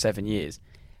 6-7 years.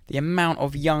 The amount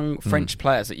of young French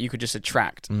players that you could just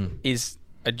attract is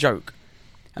a joke,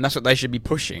 and that's what they should be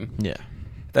pushing. Yeah,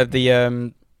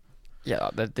 the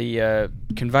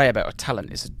conveyor belt of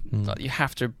talent is like you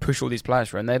have to push all these players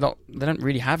for, and they don't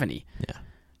really have any. Yeah,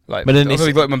 like but then they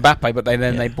got Mbappe, but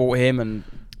they bought him, and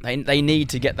they need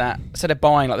to get that instead of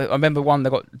buying. Like I remember one they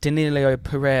got Danilo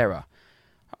Pereira.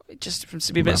 Just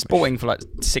to be a bit sporting for like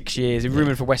 6 years. He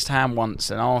rumoured for West Ham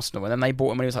once and Arsenal, and then they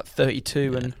bought him when he was like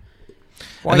 32. And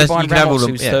why are you buying Ramos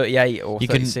who's 38 or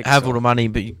 36? You can have all the money,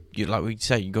 but you like we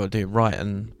say, you got to do it right.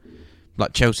 And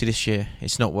like Chelsea this year,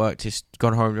 it's not worked. It's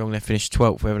gone horribly wrong. They finished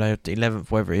 12th, whether they're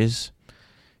 11th, whatever it is.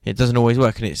 It doesn't always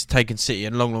work, and it's taken City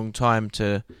a long time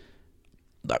to.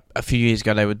 Like a few years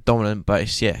ago, they were dominant, but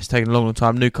it's taken a long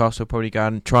time. Newcastle probably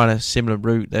going trying a similar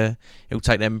route there. It'll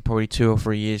take them probably 2 or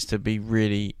 3 years to be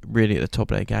really, really at the top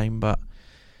of their game. But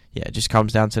yeah, it just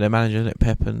comes down to their manager,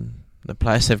 Pep, and the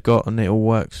players they've got, and it all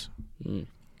works.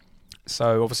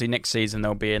 So obviously next season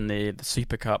they'll be in the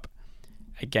Super Cup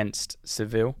against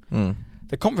Seville.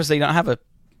 The Conference League don't have a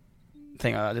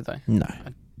thing like that, did they? No.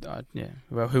 Yeah.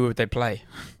 Well, who would they play?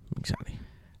 Exactly.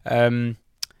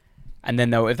 And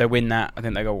then if they win that, I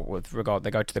think they go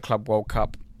to the Club World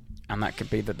Cup, and that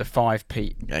could be the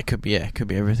 5-peat. Yeah, it could be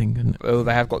everything, couldn't it? Well,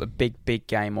 they have got the big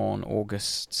game on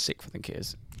August 6th, I think it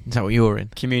is. Is that what you're in?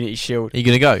 Community Shield. Are you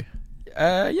going to go?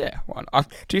 Yeah. Well,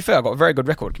 to be fair, I've got a very good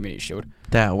record at Community Shield.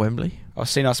 Down at Wembley? I've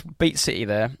seen us beat City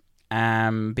there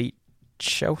and beat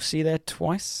Chelsea there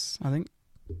twice, I think.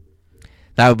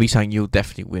 That would be something you'll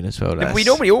definitely win as well. We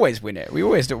normally always win it. We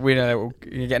always win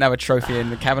you get another trophy in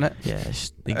the cabinet. Yeah,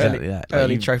 exactly that.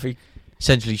 Early trophy.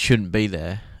 Essentially shouldn't be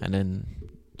there, and then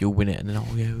you'll win it, and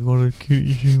then, we won a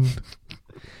Community Shield.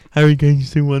 Harry Kane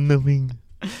still won nothing.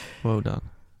 Well done.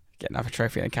 Get another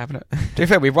trophy in the cabinet. To be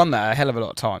fair, we've won that a hell of a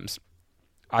lot of times.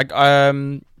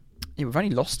 We've only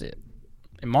lost it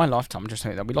in my lifetime. I'm just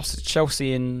saying that we lost it to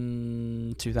Chelsea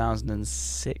in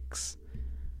 2006.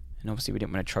 And obviously we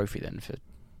didn't win a trophy then for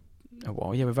a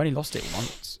while. Yeah, we've only lost it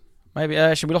once. Maybe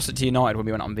we lost it to United when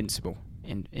we went invincible.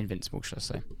 Invincible, should I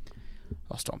say.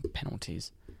 Lost it on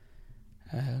penalties.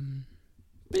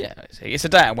 But yeah, it's a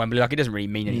day at Wembley. Like, it doesn't really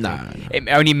mean anything. No. It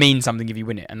only means something if you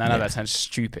win it. And I know that sounds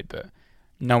stupid, but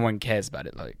no one cares about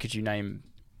it. Like, could you name...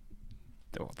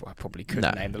 Well, I probably could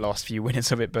name the last few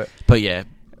winners of it, but yeah,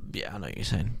 I know what you're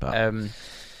saying. But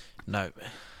no,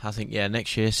 I think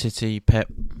next year City, Pep,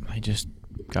 they just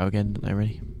go again, don't they?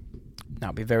 Really?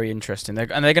 That'll be very interesting. They're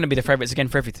going to be the favourites again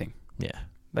for everything. Yeah,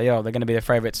 they are. They're going to be the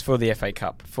favourites for the FA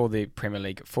Cup, for the Premier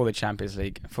League, for the Champions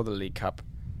League, for the League Cup.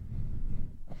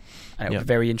 And it'll be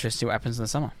very interesting to see what happens in the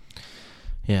summer.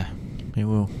 Yeah, it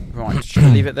will. Right, should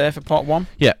we leave it there for part 1?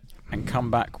 Yeah, and come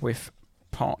back with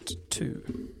part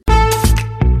 2.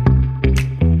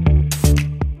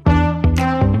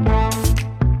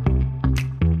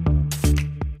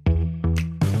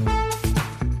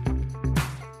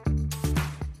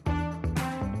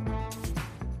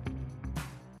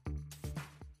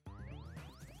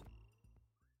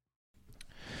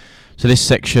 So this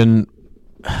section,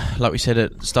 like we said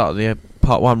at the start of the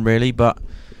part 1 really, but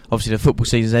obviously the football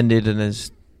season's ended and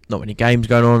there's not many games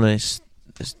going on, and there's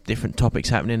different topics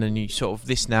happening, and you sort of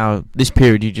this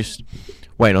period you just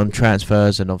waiting on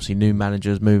transfers and obviously new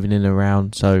managers moving in and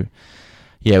around. So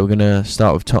yeah, we're going to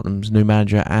start with Tottenham's new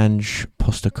manager, Ange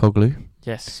Postecoglou.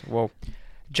 Yes, well,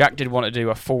 Jack did want to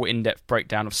do a full in-depth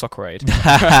breakdown of Soccer Aid.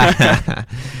 Yeah,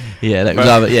 it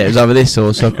was either this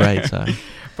or Soccer Aid. So.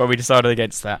 But we decided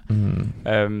against that.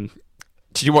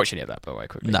 Did you watch any of that, by the way,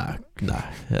 quickly? No.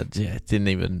 It didn't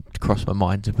even cross my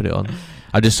mind to put it on.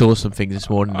 I just saw some things this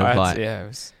morning. I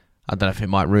don't know if it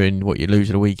might ruin what your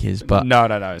loser of the week is, but no,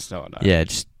 it's not. No. Yeah,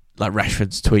 just like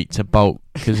Rashford's tweet to Bolt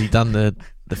because he done the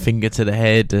finger to the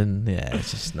head, and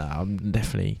it's just I'm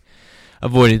definitely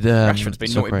avoided. Rashford's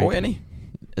been naughty boy, isn't he?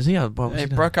 Is he? Well, he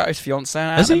broke out his fiancée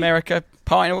out in America,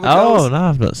 partying all the girls. Oh no,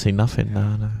 I've not seen nothing.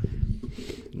 No.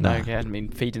 No, he hadn't been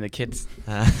feeding the kids.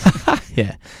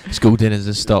 Yeah, school dinners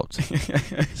have stopped.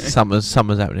 Summer's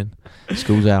happening.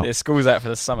 School's out. Yeah, school's out for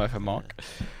the summer for Mark.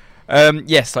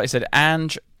 Yes, like I said,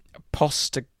 Ange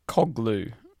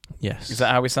Postecoglou. Yes. Is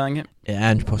that how we're saying it? Yeah,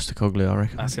 Ange Postecoglou, I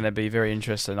reckon. That's going to be very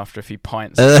interesting after a few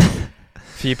pints. Oh.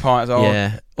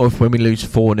 Yeah, or if when we lose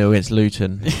 4-0 against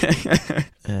Luton.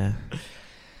 Yeah.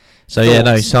 So yeah,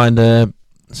 no, he signed a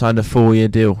 4-year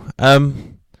deal.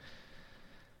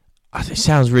 It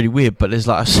sounds really weird, but there's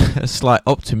like a slight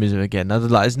optimism again.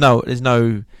 There's no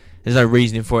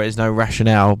reasoning for it. There's no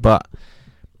rationale. But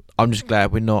I'm just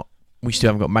glad we still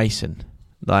haven't got Mason.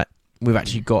 Like, we've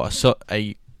actually got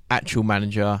a actual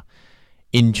manager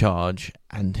in charge,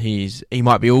 and he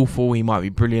might be awful, he might be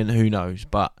brilliant, who knows?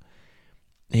 But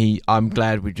I'm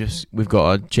glad we've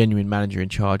got a genuine manager in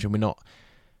charge, and we're not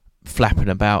flapping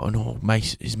about and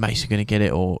is Mason going to get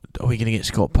it, or are we going to get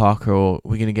Scott Parker, or are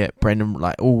we going to get Brendan?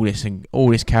 Like all this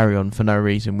carry on for no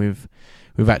reason.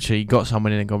 We've actually got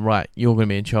someone in and gone, right, you're going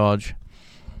to be in charge,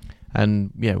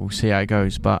 and yeah, we'll see how it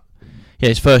goes. But yeah,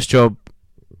 his first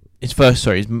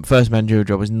managerial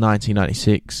job was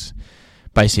 1996.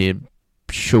 Basically, a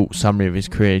short summary of his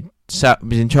career. He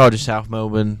was in charge of South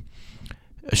Melbourne,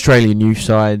 Australian youth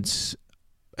sides,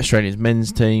 Australia's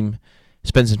men's team.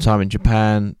 Spent some time in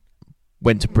Japan.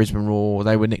 Went to Brisbane Roar.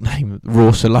 They were nicknamed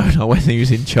Barcelona when he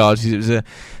was in charge. It was a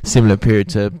similar period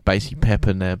to basically Pep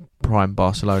and their prime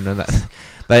Barcelona.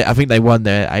 I think they won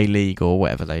their A-League or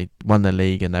whatever. They won their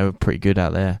league and they were pretty good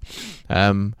out there.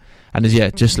 And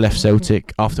just left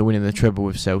Celtic after winning the treble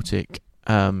with Celtic,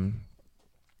 and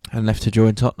left to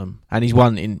join Tottenham. And he's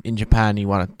won in Japan. He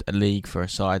won a league for a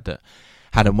side that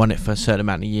hadn't won it for a certain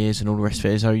amount of years and all the rest of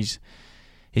it. So his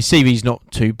CV's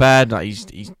not too bad. Like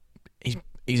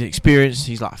he's experienced.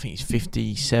 He's like, I think he's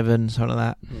 57, something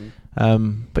like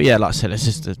that. But yeah, like I said, it's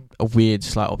just a weird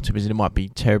slight optimism. It might be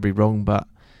terribly wrong, but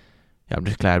yeah, I'm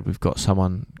just glad we've got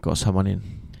someone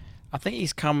in. I think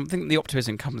the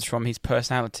optimism comes from his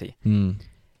personality.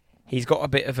 He's got a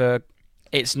bit of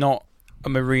it's not a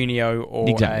Mourinho or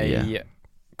a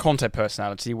Conte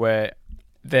personality where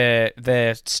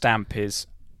their stamp is,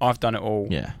 I've done it all.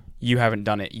 Yeah. You haven't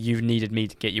done it. You've needed me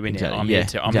to get you in it. I'm here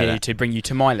to bring you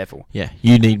to my level. Yeah,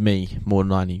 you need me more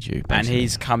than I need you. Basically. And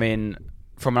he's come in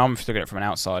I'm looking at it from an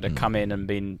outsider. Come in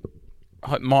and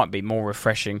might be more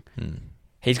refreshing.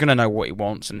 He's going to know what he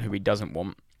wants and who he doesn't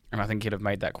want, and I think he'd have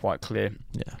made that quite clear.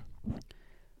 Yeah.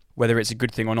 Whether it's a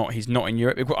good thing or not, he's not in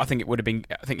Europe. I think it would have been.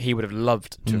 I think he would have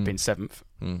loved to have been 7th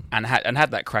and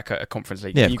had that crack at a Conference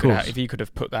League. Yeah, if you could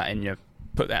have put that in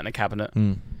the cabinet.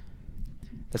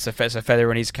 That's a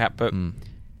feather in his cap, but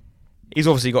he's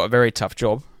obviously got a very tough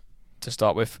job to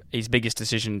start with. His biggest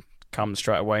decision comes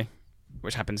straight away,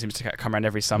 which seems to come around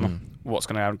every summer. What's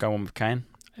going to go on with Kane?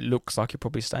 It looks like he'll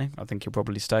probably stay. I think he'll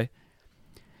probably stay.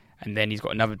 And then he's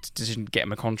got another decision to get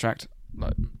him a contract.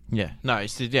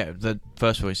 The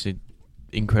first of all, it's an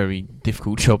incredibly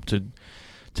difficult job to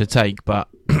take, but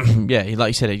yeah, like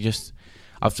you said,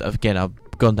 I've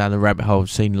gone down the rabbit hole,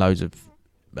 seen loads of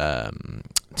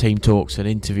team talks and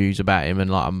interviews about him, and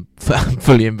like I'm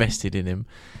fully invested in him.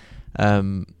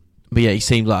 But yeah, he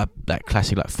seems like that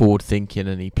classic like forward thinking,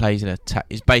 and he plays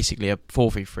he's basically a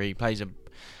 4-3-3. He plays a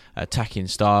attacking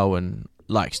style and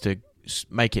likes to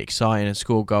make it exciting and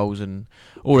score goals and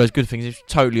all those good things. It's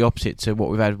totally opposite to what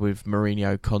we've had with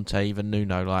Mourinho, Conte, even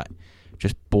Nuno. Like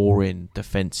just boring,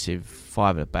 defensive,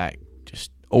 5 at the back,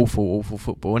 just awful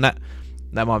football. And that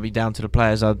might be down to the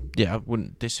players. I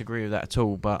wouldn't disagree with that at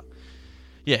all. But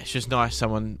yeah, it's just nice,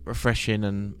 someone refreshing,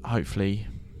 and hopefully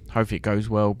it goes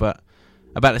well. But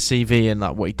about the CV and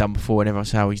like what he'd done before, and everyone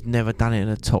says how he's never done it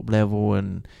at a top level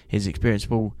and his experience.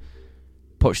 Well,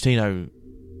 Pochettino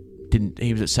didn't.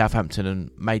 He was at Southampton and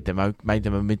made them a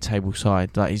mid-table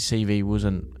side. Like his CV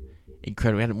wasn't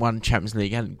incredible. He hadn't won Champions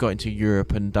League, hadn't got into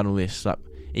Europe and done all this. Like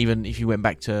even if you went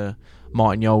back to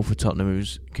Martin Jol for Tottenham, who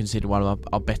was considered one of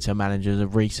our better managers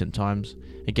of recent times.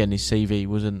 Again, his CV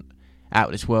wasn't out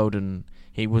of this world, and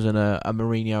he wasn't a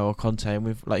Mourinho or Conte.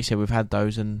 And like you said, we've had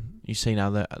those, and you've seen how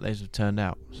those have turned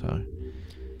out. So,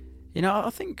 I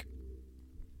think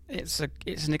it's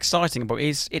an exciting, but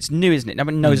it's new, isn't it? No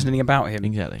one knows anything about him.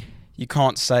 Exactly. You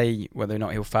can't say whether or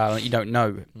not he'll fail. You don't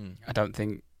know. I don't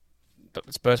think.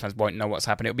 But Spurs fans won't know what's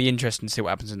happening. It'll be interesting to see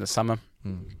what happens in the summer.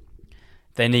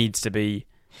 There needs to be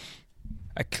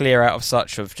a clear out of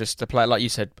such of just the player, like you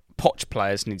said, Poch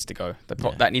players needs to go.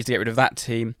 That needs to get rid of that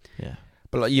team. Yeah.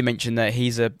 But like you mentioned there, if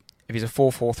he's a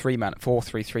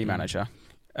 4-4-3 manager,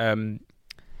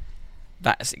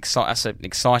 that's an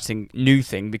exciting new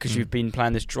thing, because you've been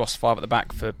playing this Dross 5 at the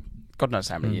back for God knows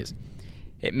how many years.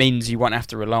 it means you won't have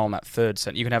to rely on that third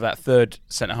centre. You can have that third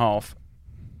centre half,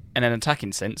 and an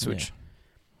attacking sense, which.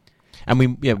 And we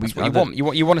want.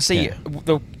 You want to see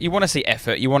you want to see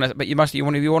effort. You want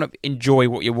to enjoy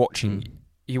what you're watching.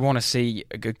 You want to see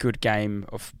a good game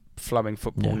of flowing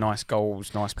football, nice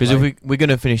goals, nice play. Because if we're going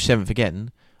to finish 7th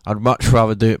again, I'd much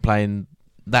rather do it playing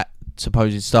that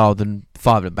supposed style than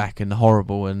 5 at the back and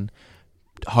horrible and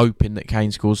hoping that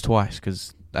Kane scores twice,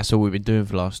 because that's all we've been doing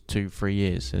for the last 2-3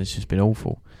 years, and it's just been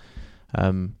awful.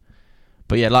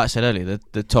 But yeah, like I said earlier,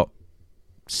 the top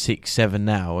 6-7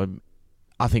 now,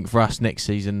 I think for us next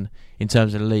season, in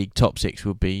terms of the league, top 6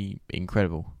 would be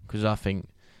incredible, because I think,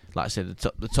 like I said,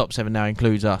 the top 7 now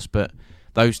includes us, but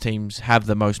those teams have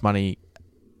the most money,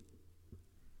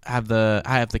 have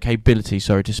the capability,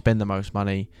 to spend the most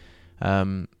money,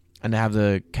 and they have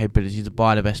the capability to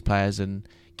buy the best players and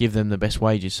give them the best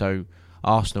wages. So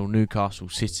Arsenal, Newcastle,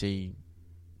 City,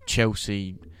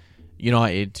 Chelsea,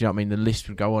 United, do you know what I mean? The list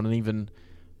would go on, and even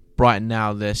Brighton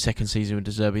now, their second season with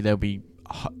De Zerbi, they'll be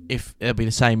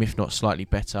the same, if not slightly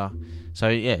better. So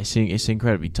yeah, it's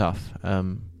incredibly tough.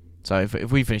 So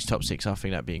if we finish top 6, I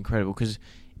think that'd be incredible, because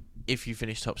if you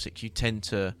finish top 6, you tend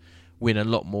to win a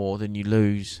lot more than you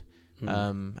lose.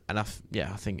 And I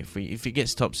think if it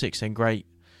gets top 6, then great.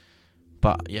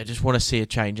 But yeah, just want to see a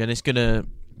change, and it's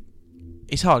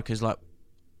hard, because like,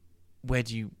 what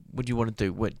do you want to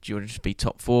do? Do you want to just be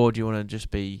top 4? Do you want to just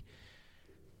be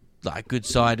like a good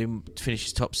side and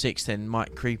finishes top 6, then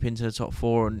might creep into the top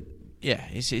 4? And yeah,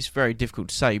 it's very difficult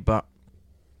to say. But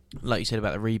like you said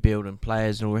about the rebuild and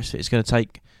players and all the rest of it, it's going to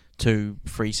take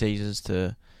 2-3 seasons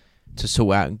to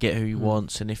sort out and get who he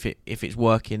wants. And if it's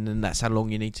working, then that's how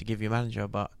long you need to give your manager.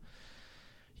 But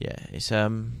yeah, it's I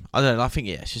don't know. I think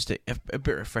it's just a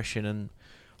bit refreshing, and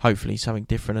hopefully something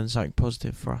different and something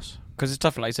positive for us. Because it's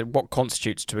tough, like you said, what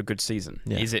constitutes to a good season?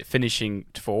 Yeah. Is it finishing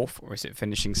 4th, or is it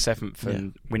finishing 7th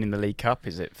and winning the League Cup?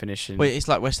 Is it finishing... Well, it's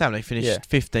like West Ham, they finished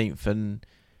 15th, and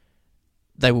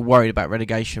they were worried about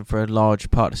relegation for a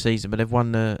large part of the season, but they've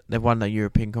won the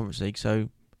European Conference League, so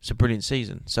it's a brilliant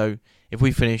season. So if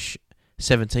we finish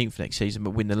 17th next season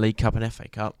but win the League Cup and FA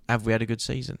Cup, have we had a good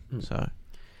season? So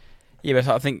yeah, but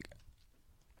I think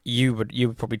you would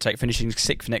probably take finishing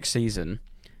 6th next season,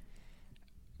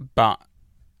 but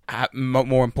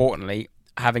more importantly,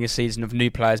 having a season of new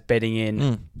players bedding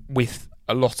in with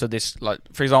a lot of this. Like,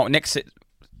 for example,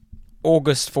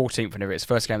 August 14th, whenever it's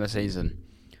first game of the season,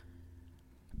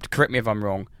 correct me if I'm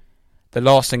wrong, the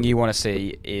last thing you want to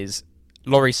see is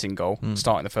Laurie Single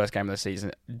starting the first game of the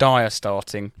season, Dyer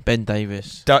starting, Ben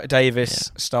Davis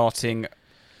starting,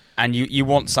 and you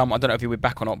want some, I don't know if he'll be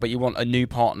back or not, but you want a new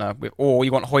partner or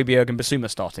you want Højbjerg and Basuma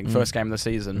starting first game of the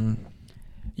season.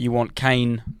 You want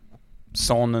Kane,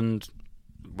 Son, and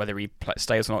whether he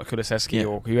stays or not, Kulusevski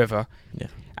or whoever,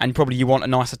 and probably you want a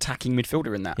nice attacking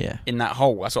midfielder in that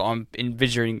hole. That's what I'm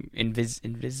envisaging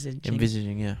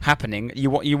happening. You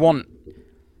want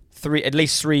at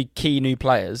least 3 key new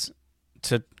players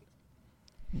to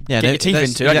get your teeth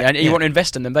into, and you want to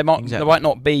invest in them. They might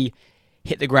not be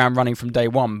hit the ground running from day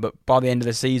one, but by the end of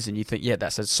the season, you think,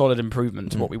 that's a solid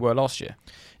improvement to what we were last year.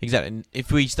 Exactly. And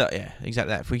if we start,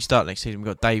 exactly that. If we start next season, we've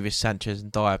got Davis, Sanchez,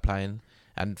 and Dyer playing,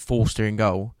 and Forster in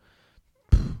goal.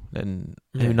 Then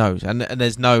who knows? And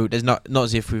there's not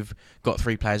as if we've got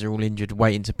 3 players who are all injured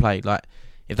waiting to play. Like,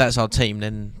 if that's our team,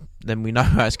 then we know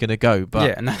how it's going to go.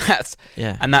 But and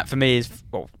that for me is,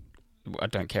 well, I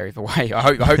don't care either way. I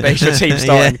hope they should team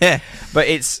starting. But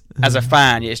it's, as a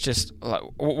fan, it's just like,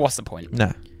 what's the point?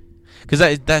 No,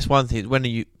 because that's one thing. When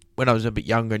I was a bit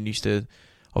younger and used to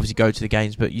obviously go to the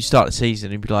games, but you start the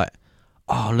season and be like,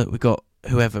 oh look, we've got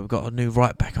a new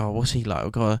right back. Oh, what's he like?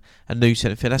 We've got a new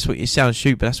centre field. That's what it sounds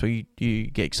stupid, but that's what you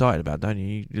get excited about, don't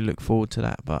you? You look forward to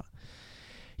that. But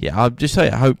yeah, I'll just say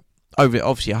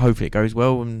hopefully it goes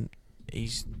well, and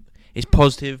it's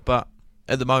positive. But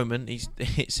at the moment,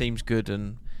 it seems good,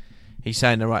 and he's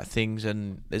saying the right things,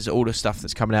 and there's all the stuff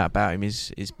that's coming out about him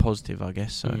is positive, I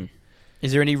guess. So,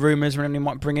 is there any rumours or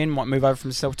anyone might move over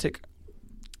from Celtic?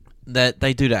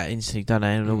 They do that instantly, don't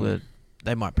they? And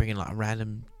they might bring in like a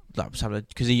random, like something,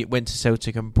 because he went to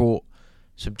Celtic and brought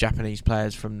some Japanese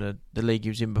players from the league he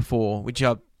was in before, which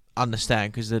I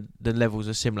understand because the levels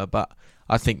are similar. But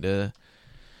I think the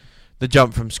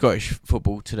jump from Scottish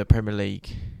football to the Premier League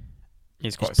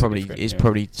is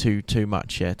probably too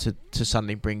much. To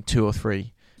suddenly bring 2 or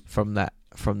 3 from that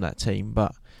team.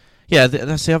 But yeah,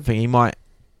 that's the other thing. He might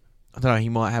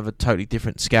have a totally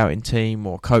different scouting team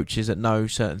or coaches that know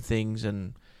certain things,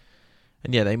 and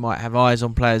they might have eyes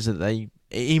on players that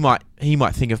he might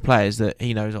think of players that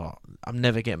he knows. Oh, I'm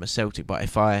never getting a Celtic, but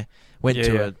if I went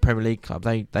to a Premier League club,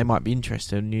 they might be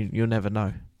interested, and you'll never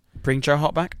know. Bring Joe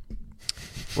Hart back?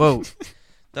 Well,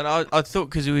 then I thought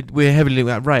because we're heavily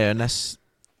linked with Raya, and that's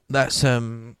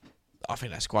I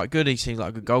think that's quite good. He seems like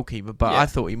a good goalkeeper, but I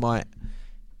thought he might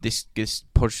this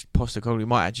Postecoglou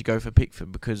might actually go for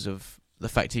Pickford because of the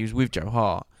fact he was with Joe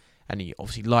Hart, and he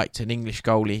obviously liked an English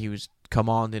goalie. He was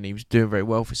commanding, he was doing very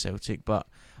well for Celtic, but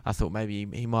I thought maybe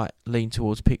he might lean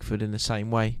towards Pickford in the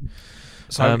same way.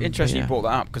 So interesting you brought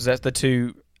that up, because that's the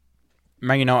two: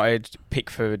 Man United,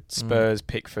 Pickford, Spurs,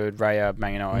 Pickford, Raya,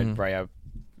 Man United, Raya,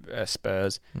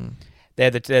 Spurs.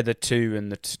 They're the two,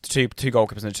 and the two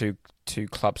goalkeepers and the two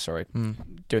clubs.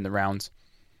 Doing the rounds.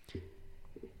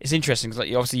 It's interesting because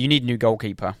obviously you need a new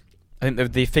goalkeeper. I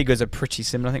think the figures are pretty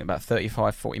similar. I think about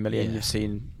 35, 40 million you've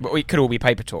seen. But it could all be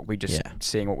paper talk. We're just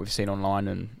seeing what we've seen online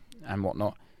and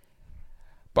whatnot.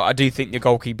 But I do think the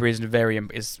goalkeeper is one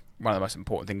of the most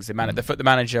important things. The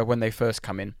manager, when they first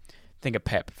come in, think of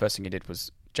Pep. First thing he did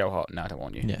was, Joe Hart, no, I don't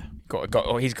want you. Yeah.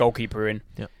 Got his goalkeeper in.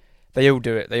 Yeah. They all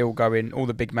do it. They all go in. All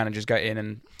the big managers go in.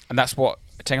 And that's what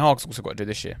Ten Hag's also got to do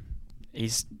this year.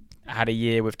 He's had a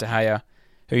year with De Gea,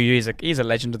 who he's a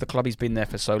legend of the club. He's been there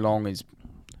for so long. He's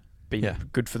been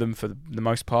good for them for the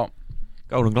most part.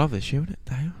 Golden Glove this year, wasn't it,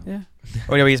 De Gea? Yeah.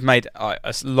 Well, he's made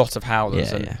a lot of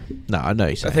howlers. No, I know.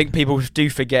 I think people do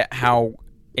forget how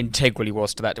integral he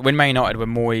was to that. When Man United were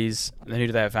Moyes, and who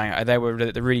did they have? They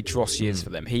were the really dross years for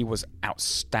them. He was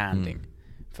outstanding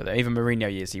for them. Even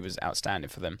Mourinho years, he was outstanding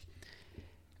for them.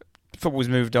 Football's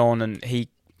moved on, and he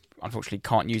unfortunately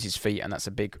can't use his feet, and that's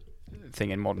a big thing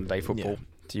in modern day football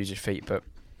to use his feet. But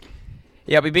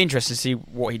it'd be interesting to see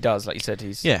what he does. Like you said,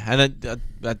 he's and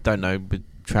I don't know with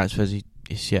transfers.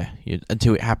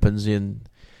 Until it happens, then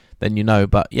you know.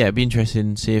 But it'd be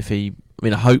interesting to see if he. I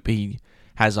mean, I hope he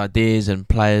has ideas and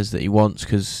players that he wants,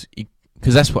 because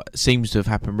that's what seems to have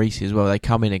happened recently as well. They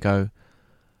come in and go,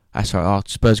 "That's right. Oh,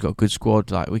 Spurs got a good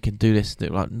squad. Like, we can do this." They're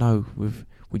like, "No,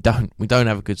 we don't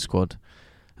have a good squad."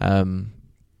 And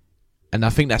I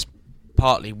think that's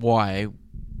partly why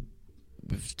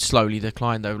we've slowly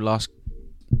declined over the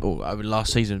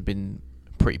last season. Been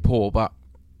pretty poor, but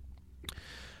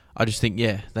I just think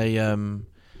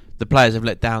the players have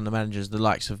let down the managers, the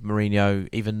likes of Mourinho,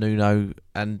 even Nuno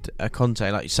and Conte.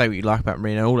 Like, you say what you like about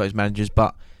Mourinho, all those managers,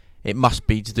 but it must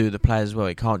be to do with the players as well.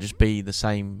 It can't just be the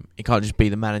same. It can't just be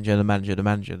the manager.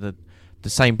 The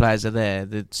same players are there.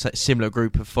 The similar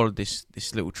group have followed this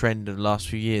little trend of the last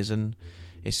few years, and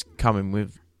it's coming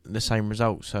with the same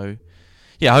result. So,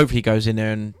 hopefully he goes in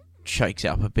there and shakes it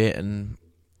up a bit and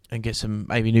gets some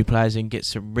maybe new players in,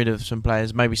 gets rid of some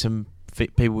players, maybe some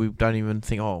people we don't even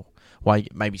think, why,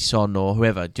 maybe Son or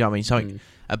whoever. Do you know what I mean? Something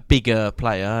a bigger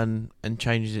player and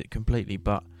changes it completely.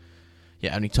 But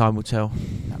only time will tell.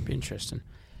 That'd be interesting.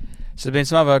 So there's been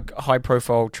some other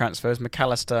high-profile transfers.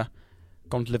 McAllister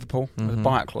gone to Liverpool with a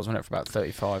buyout clause, wasn't it, for about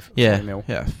 35 mil?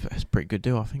 Yeah, that's a pretty good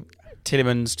deal, I think.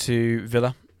 Tillemans to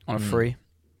Villa on a free.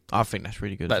 I think that's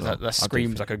really good. That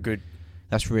screams like a good.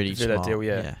 That's really Villa smart deal,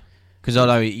 yeah. Because I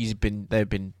know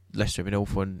Leicester have been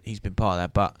awful, and he's been part of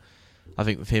that. But I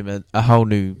think with him, a whole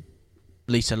new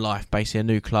lease of life, basically a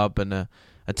new club and a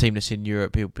team that's in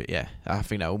Europe. I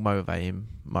think that will motivate him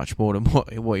much more than what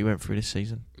he went through this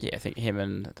season. Yeah, I think him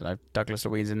and Douglas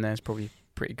Luiz in there is probably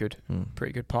pretty good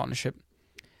partnership.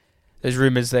 There's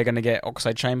rumours they're going to get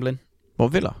Oxlade-Chamberlain.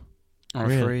 What, Villa?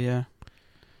 On a free, yeah.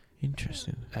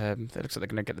 Interesting. It looks like they're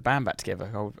going to get the band back together.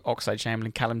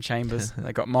 Oxlade-Chamberlain, Callum Chambers.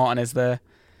 They got Martinez there.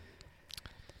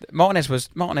 Martinez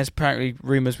apparently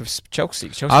rumours with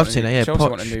Chelsea. I've seen it. Yeah, Chelsea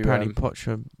want a new. Apparently,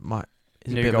 Poch might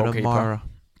is a new bit goalkeeper. Of an admirer.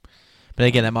 But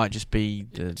again, that might just be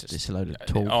just a load of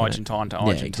talk. Argentine to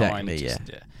Argentine.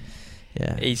 Exactly.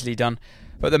 Yeah. Easily done.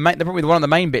 But probably one of the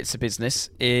main bits of business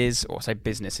is, or I say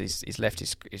business, he's left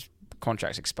his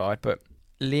contract's expired, but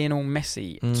Lionel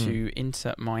Messi to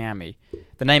Inter Miami.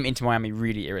 The name Inter Miami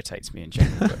really irritates me in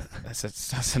general, but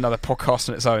that's another podcast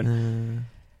on its own.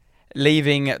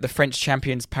 Leaving the French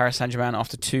champions Paris Saint-Germain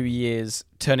after 2 years,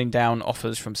 turning down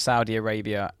offers from Saudi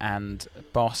Arabia and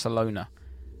Barcelona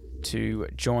to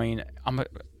join.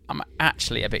 I'm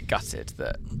actually a bit gutted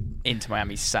that Inter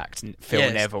Miami sacked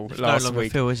Phil Neville last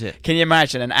week. Phil, is it? Can you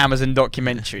imagine an Amazon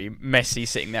documentary, Messi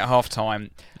sitting there at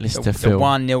half-time, the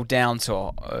 1-0 down to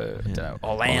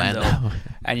Orlando,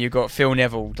 and you've got Phil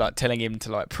Neville telling him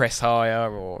to press higher,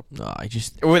 or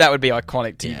that would be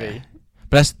iconic TV. Yeah.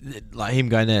 But that's like him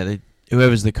going there.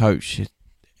 Whoever's the coach,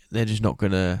 they're just not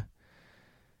gonna.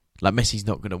 Messi's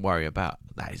not gonna worry about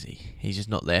that, is he? He's just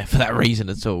not there for that reason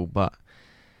at all. But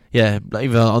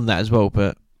even on that as well.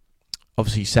 But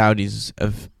obviously, Saudis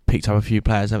have picked up a few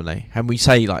players, haven't they? And we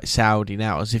say Saudi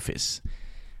now as if it's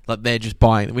like they're just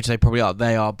buying, which they probably are.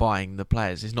 They are buying the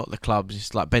players. It's not the clubs.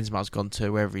 It's like Benzema's gone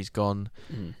to wherever he's gone.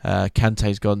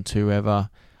 Kante's gone to wherever.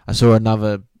 I saw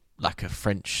another, like a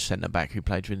French centre back who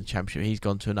played in the Championship. He's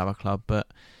gone to another club, but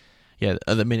yeah,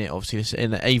 at the minute, obviously,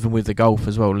 even with the golf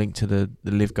as well, linked to the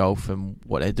Live Golf and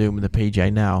what they're doing with the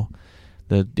PJ now.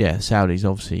 Saudis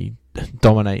obviously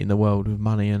dominating the world with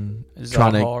money and Zaha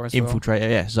trying to infiltrate. Well.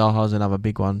 Yeah, Zaha's another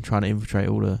big one, trying to infiltrate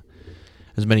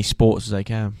as many sports as they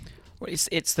can. Well,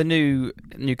 it's the new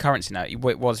currency now. It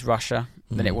was Russia,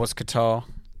 then it was Qatar,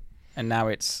 and now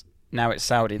it's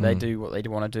Saudi. They do what they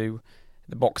want to do.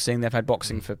 The boxing, they've had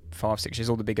boxing for 5-6 years.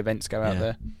 All the big events go out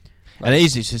there. And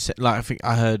it's just like, I think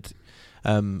I heard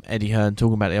Eddie Hearn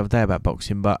talking about it the other day about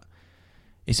boxing, but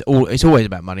it's always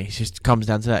about money. It just comes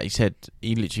down to that.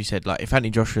 He literally said, like, if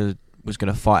Anthony Joshua was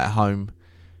going to fight at home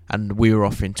and we were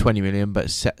offering 20 million, but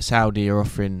Saudi are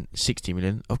offering 60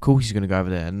 million, of course he's going to go over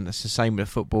there. And that's the same with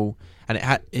football. And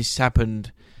it's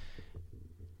happened.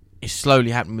 It's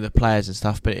slowly happening with the players and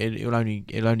stuff, but it'll only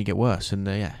get worse. And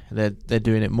they're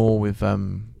doing it more with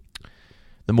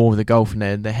the golf,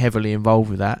 and they're heavily involved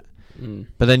with that.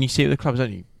 But then you see it with the clubs,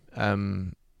 don't you?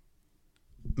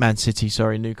 Man City,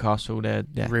 Newcastle.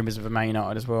 Rumours of a Man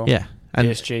United as well. Yeah, and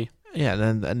PSG. Yeah,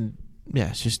 and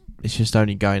it's just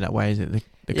only going that way, is it?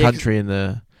 The country and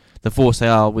the force they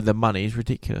are with the money is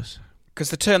ridiculous. Because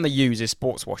the term they use is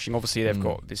sports washing. Obviously, they've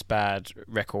got this bad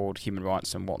record, human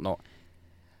rights and whatnot.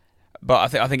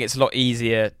 But I think it's a lot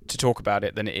easier to talk about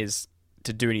it than it is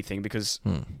to do anything, because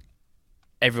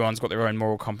everyone's got their own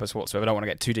moral compass whatsoever. I don't want to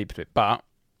get too deep into it, but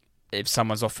if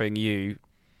someone's offering you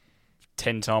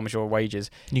 10 times your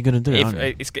wages, you're going to do it, aren't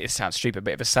you? It sounds stupid,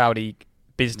 but if a Saudi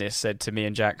business said to me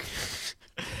and Jack,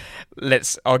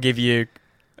 I'll give you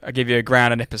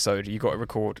 $1,000 an episode, you got to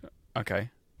record,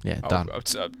 okay. Yeah, done.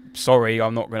 Sorry,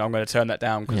 I'm going to turn that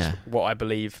down because what I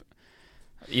believe.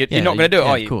 You're not going to do it,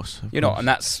 are you? Of course. You're not, and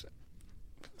that's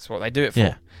what they do it for.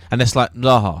 Yeah, and it's like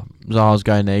Zaha. Zaha's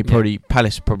going there.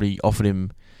 Palace probably offered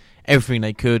him everything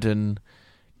they could and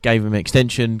gave him an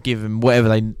extension, give him whatever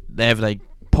they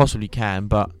possibly can.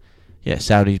 But yeah,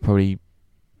 Saudi's probably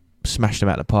smashed him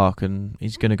out of the park, and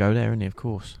he's going to go there, isn't he? Of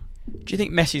course. Do you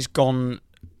think Messi's gone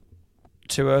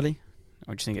too early,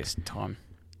 or do you think it's time?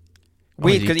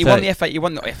 Weird, because he won the FA. He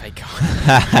won the FA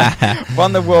Cup.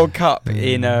 Won the World Cup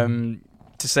in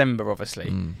December,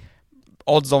 obviously.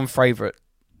 Odds-on favourite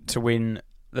to win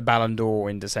the Ballon d'Or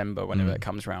in December, whenever it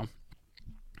comes round.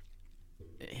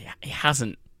 He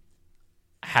hasn't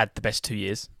had the best 2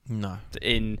 years. No.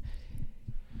 In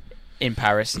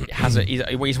Paris,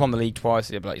 he's won the league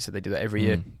twice. Like you said, they do that every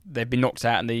year. They've been knocked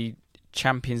out in the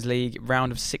Champions League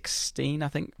round of 16, I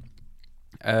think.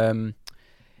 In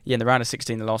the round of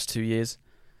 16 the last 2 years.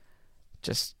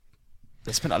 Just,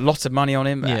 they spent a lot of money on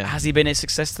him. Yeah. Has he been a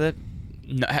success there?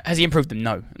 No. Has he improved them?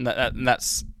 No. And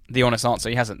that's the honest answer.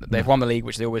 He hasn't. They've won the league,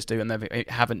 which they always do, and they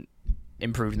haven't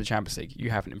improved in the Champions League. You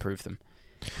haven't improved them.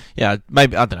 Yeah,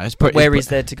 maybe, I don't know. Where is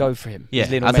there to go for him? Yeah,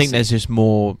 I think there's just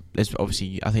more. There's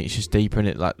obviously, I think it's just deeper in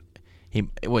it. Like,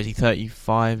 is he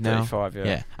 35 now? 35, yeah.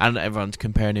 Yeah, and everyone's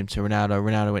comparing him to Ronaldo.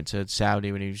 Ronaldo went to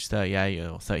Saudi when he was 38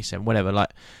 or 37, whatever. Like,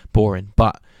 boring.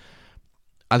 But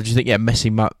I just think,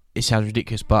 Messi. It sounds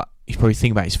ridiculous, but he's probably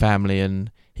thinking about his family,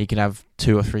 and he can have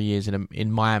 2 or 3 years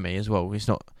in Miami as well. It's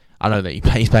not. I know that he's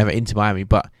playing for Inter Miami,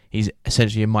 but he's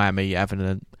essentially in Miami,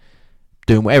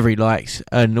 doing whatever he likes,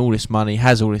 earning all this money,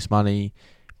 has all this money,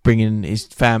 bringing his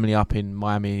family up in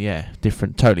Miami. Yeah,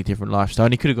 totally different lifestyle.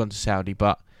 And he could have gone to Saudi,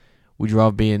 but would you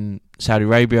rather be in Saudi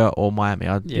Arabia or Miami?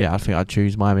 I think I'd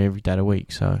choose Miami every day of the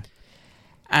week. So,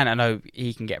 and I know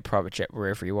he can get a private jet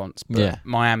wherever he wants, but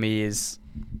Miami is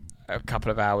a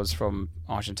couple of hours from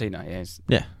Argentina.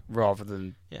 Yeah, rather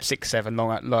than 6-7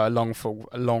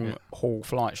 long haul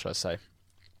flight, shall I say?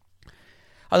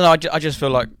 I don't know. I just feel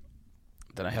like,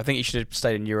 I don't know. I think he should have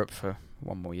stayed in Europe for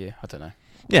one more year. I don't know.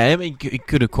 Yeah, I mean, he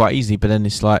could have quite easily, but then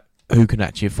it's like, who can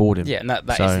actually afford him? Yeah, and that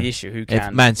is the issue. Who can?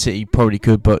 If Man City probably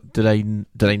could, but do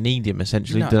they need him?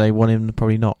 Essentially, do they want him?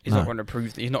 Probably not. He's not going to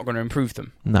improve. He's not going to improve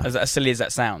them. No. As silly as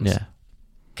that sounds. Yeah.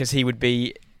 Because he would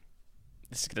be.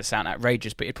 This is going to sound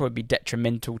outrageous, but it'd probably be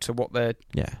detrimental to what they're.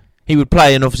 Yeah. He would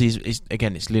play, and obviously, it's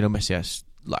Lionel Messi. That's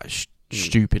like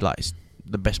stupid. Like, it's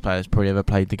the best player that's probably ever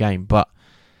played the game. But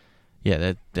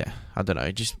yeah, I don't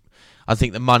know. I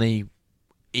think the money,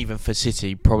 even for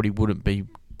City, probably wouldn't be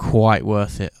quite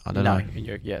worth it. I don't know.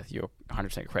 You're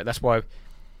 100% correct. That's why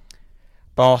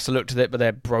Barca looked at it, but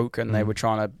they're broke, and they were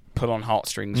trying to pull on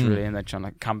heartstrings, really, and they're trying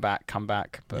to come back.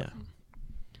 But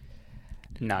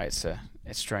no, it's a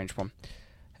strange one.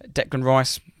 Declan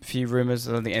Rice, a few rumours.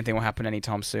 I don't think anything will happen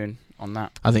anytime soon on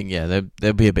that. I think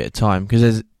there'll be a bit of time, because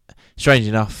there's strange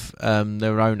enough,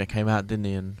 their owner came out, didn't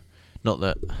he? And not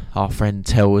that our friend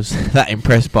Tell was that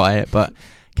impressed by it, but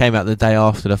came out the day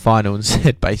after the final and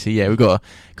said basically, yeah, we've got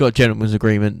a gentleman's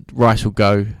agreement. Rice will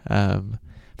go.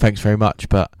 Thanks very much,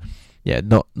 but yeah,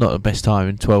 not the best time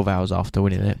in 12 hours after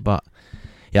winning it. But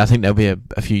yeah, I think there'll be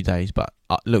a few days, but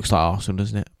it looks like Arsenal,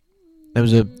 doesn't it? There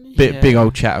was a big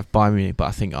old chat of Bayern Munich, but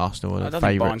I think Arsenal are the favourites. I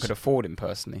don't think Bayern could afford him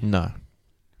personally. No.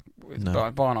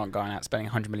 Bayern aren't going out spending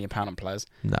 £100 million on players.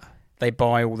 No. They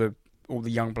buy all the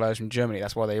young players from Germany.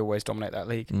 That's why they always dominate that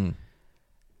league.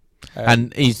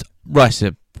 And Rice is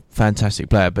a fantastic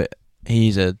player, but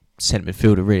he's a centre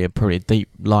midfielder, really, probably a deep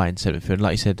line centre midfielder.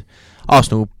 Like you said,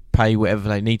 Arsenal pay whatever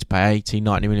they need to pay, 80,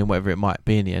 90 million, whatever it might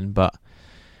be in the end. But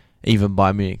even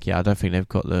Bayern Munich, I don't think they've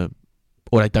got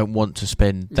or they don't want to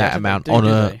spend that amount on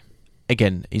a.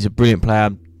 Again, he's a brilliant player.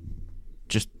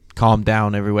 Just calm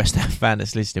down, every West Ham fan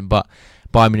that's listening. But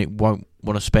Bayern Munich won't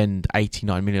want to spend 80,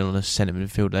 90 million on a centre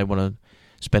midfielder. They want to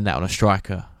spend that on a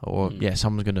striker, or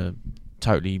someone's going to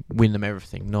totally win them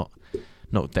everything, not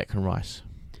Declan Rice.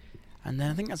 And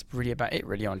then I think that's really about it,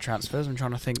 really, on transfers. I'm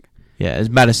trying to think. Yeah, there's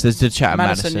Maddison. There's the chat of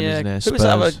Maddison, isn't there? Who was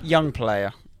that other young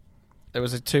player? There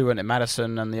was two, wasn't it?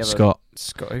 Maddison and the other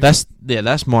Scott.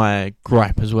 That's my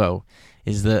gripe as well.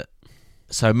 Is that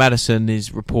so? Maddison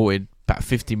is reported about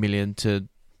 50 million to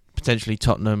potentially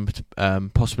Tottenham,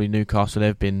 possibly Newcastle.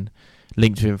 They've been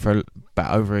linked to him for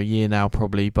about over a year now,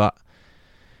 probably. But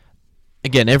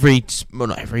again,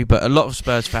 not every, but a lot of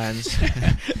Spurs fans.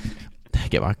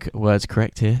 Get my words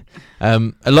correct here.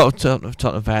 A lot of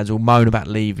Tottenham fans will moan about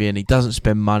Levy, and he doesn't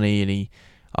spend money,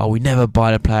 and we never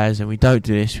buy the players, and we don't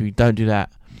do this, we don't do that.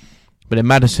 But in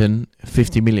Maddison,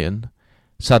 50 million,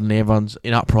 suddenly everyone's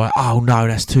in uproar. Oh no,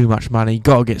 that's too much money.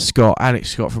 Got to get Alex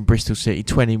Scott from Bristol City,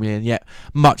 20 million. Yeah,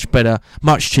 much better,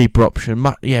 much cheaper option.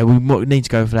 We need to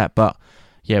go for that, but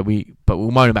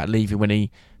we'll moan about Levy when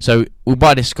so we'll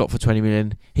buy this Scott for 20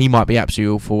 million. He might be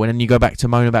absolutely awful, and then you go back to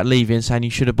moan about Levy and saying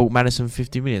you should have bought Maddison for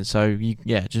 50 million. So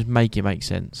just make it make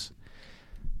sense.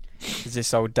 Is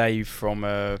this old Dave from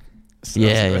was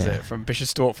it from Bishop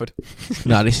Stortford?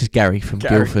 No, this is Gary from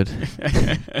Guildford.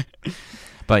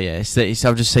 But yeah,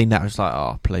 I've just seen that. I was like,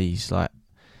 oh please,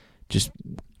 just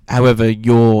however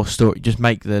your story, just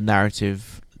make the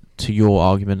narrative to your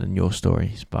argument and your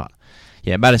stories. But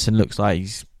yeah, Maddison looks like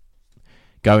he's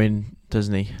going,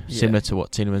 doesn't he? Yeah. Similar to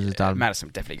what Tielemans has done. Madison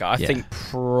definitely got. I think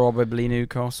probably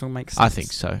Newcastle makes sense. I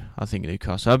think so. I think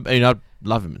Newcastle. I mean, I'd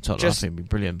love him at Tottenham. I think he'd be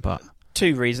brilliant. But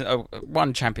two reasons.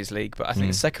 One, Champions League, but I think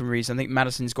the second reason, I think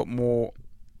Madison's got more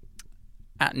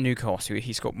at Newcastle.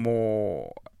 He's got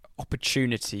more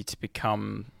opportunity to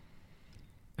become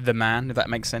the man, if that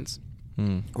makes sense.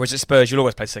 Whereas at Spurs, you'll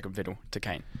always play second fiddle to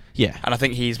Kane. Yeah, and I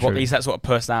think he's that sort of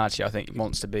personality. I think he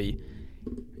wants to be.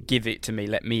 Give it to me,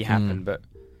 let me happen. But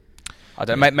I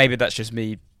don't. Maybe that's just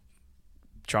me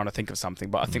trying to think of something.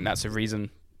 But I think that's a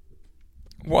reason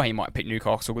why he might pick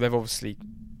Newcastle.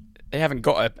 They haven't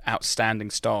got an outstanding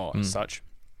star as such.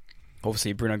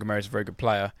 Obviously, Bruno Guimaraes is a very good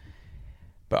player,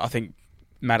 but I think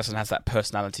Maddison has that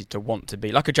personality to want to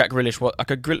be like a Jack Grealish, a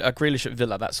Grealish at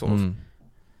Villa. That sort of.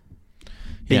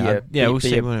 We'll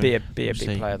see. Be a big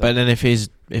player. But then if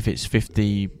it's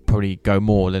 50, probably go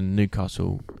more. Then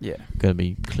Newcastle, going to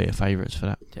be clear favourites for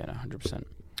that. Yeah, 100%.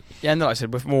 Yeah, and like I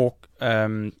said, with more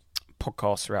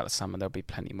podcasts throughout the summer, there'll be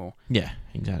plenty more. Yeah,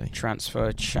 exactly.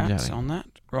 Transfer chats on that.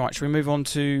 Right, shall we move on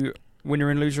to winner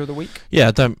and loser of the week? Yeah,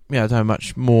 I don't have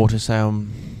much more to say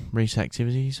on recent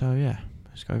activity. So yeah,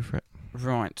 let's go for it.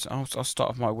 Right, I'll start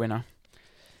with my winner.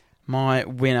 My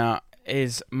winner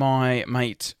is my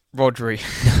mate Rodri.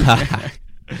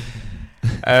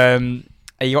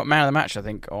 He got man of the match, I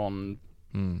think, on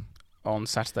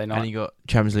Saturday night. And he got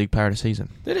Champions League Player of the Season.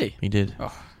 Did he? He did.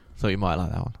 Oh. Thought you might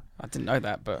like that one. I didn't know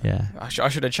that, but yeah. I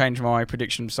should have changed my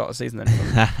prediction to start the season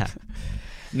then.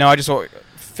 No, I just thought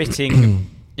fitting.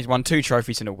 He's won 2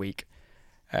 trophies in a week.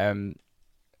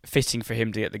 Fitting for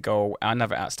him to get the goal.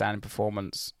 Another outstanding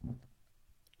performance.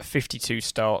 52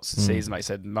 starts this season, like I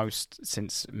said, most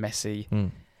since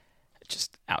Messi.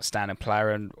 Just outstanding player,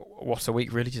 and what a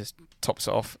week, really. Just tops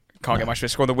it off. Can't get much better.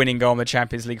 Score the winning goal in the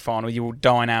Champions League final. You will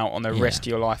dine out on the rest of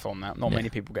your life on that. Not many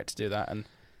people get to do that, and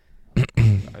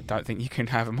I don't think you can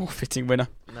have a more fitting winner.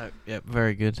 No,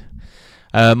 very good.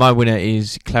 My winner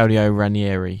is Claudio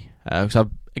Ranieri.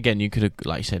 Again, you could have,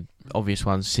 like you said, obvious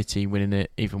ones, City winning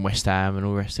it, even West Ham and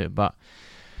all the rest of it. But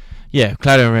yeah,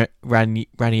 Claudio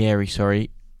Ranieri,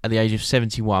 at the age of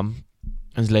 71,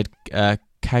 has led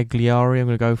Cagliari, I'm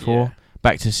going to go for,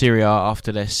 back to Serie A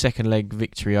after their second leg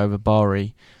victory over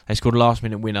Bari. They scored a last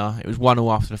minute winner. It was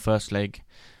 1-1 after the first leg.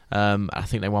 I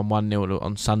think they won 1-0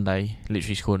 on Sunday.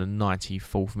 Literally scored in the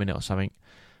 94th minute or something.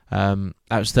 That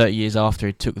was 30 years after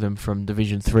he took them from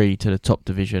Division 3 to the top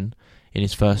division in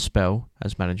his first spell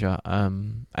as manager.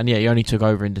 And yeah, he only took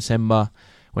over in December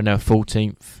when they were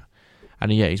 14th.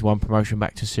 And yeah, he's won promotion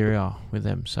back to Serie A with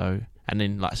them. So, and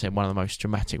in, like I said, one of the most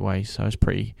dramatic ways. So it's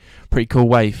pretty cool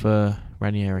way for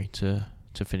Ranieri to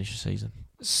finish the season.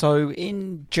 So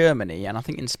in Germany, and I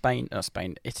think in Spain,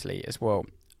 Italy as well,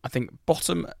 I think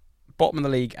bottom of the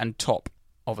league and top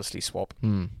obviously swap.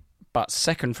 But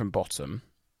second from bottom,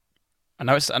 I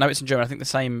know it's in Germany. I think the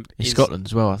same in Scotland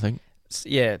as well, I think.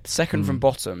 Yeah, second from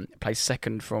bottom plays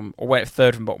second from, or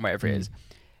third from bottom, whatever it is.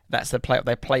 That's the play.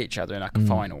 They play each other in like a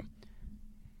final.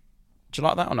 Do you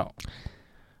like that or not?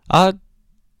 I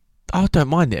don't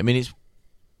mind it. I mean,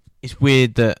 it's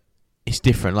weird that it's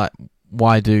different. Like,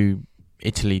 why do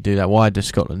Italy do that? Why does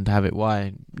Scotland have it?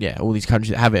 Why, all these countries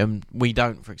that have it and we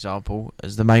don't, for example,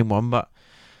 as the main one. But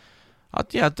I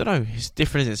don't know. It's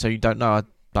different, isn't it? So you don't know.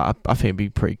 But I think it'd be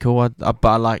pretty cool. But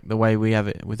I like the way we have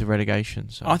it with the relegation.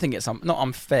 So I think it's not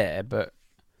unfair, but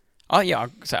I'd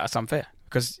say that's unfair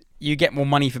because you get more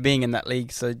money for being in that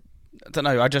league. So I don't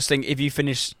know. I just think if you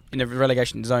finish in the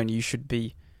relegation zone, you should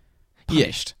be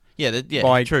punished.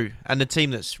 Yeah, true. And the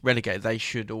team that's relegated, they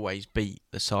should always beat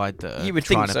the side that are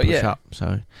trying to push up.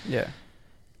 So yeah,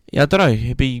 I don't know.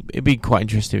 It'd be quite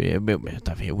interesting. I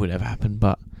don't think it would ever happen,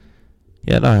 but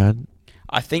no.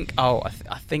 I think. I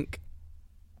think.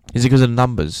 Is it because of the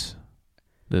numbers?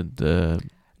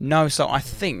 No. So I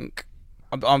think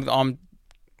I'm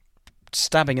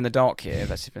stabbing in the dark here.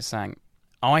 That's what I'm saying.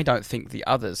 I don't think the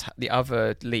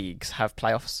other leagues have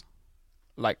playoffs.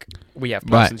 Like we have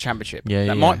playoffs in the Championship.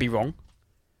 That might be wrong.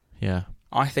 Yeah.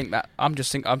 I think that I'm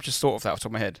just thought of that off the top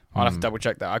of my head. I'll have to double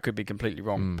check that. I could be completely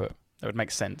wrong, but that would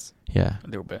make sense. Yeah. A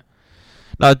little bit.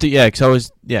 No,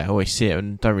 because I always see it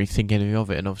and don't really think anything of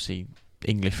it. And obviously,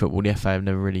 English football, the FA have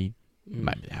never really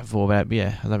have thought about it. But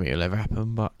I don't think it'll ever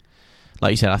happen. But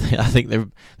like you said, I think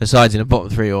the sides in the bottom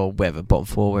three or whatever, bottom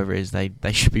four, whatever it is, they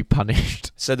should be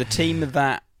punished. So the team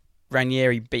that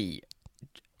Ranieri beat,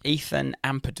 Ethan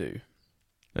Ampadu.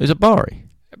 It was a Bari.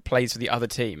 Plays for the other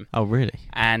team. Oh, really?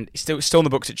 And he's still in the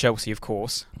books at Chelsea, of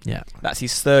course. Yeah. That's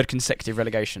his third consecutive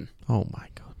relegation. Oh, my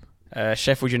God.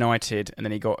 Sheffield United, and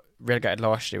then he got relegated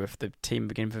last year with the team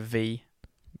beginning with V.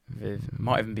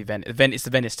 Might even be Venice. It's the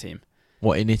Venice team.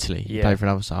 What, in Italy? Yeah. Played for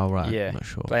another side? Oh, right. Yeah. I'm not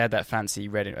sure. They had that fancy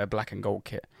black and gold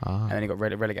kit. And then he got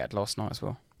relegated last night as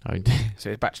well. Oh, so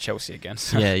he's back to Chelsea again.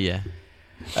 So. Yeah.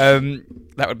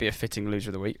 That would be a fitting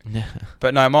loser of the week.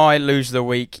 But no, my loser of the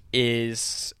week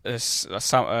is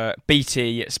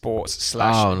BT Sports /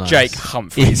 nice. Jake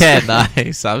Humphries. Yeah,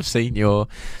 nice. I've seen your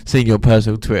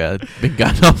personal Twitter been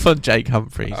going off on Jake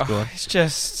Humphries. It's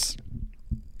just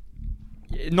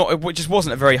it just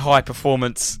wasn't a very high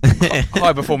performance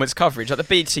coverage. Like the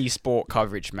BT Sport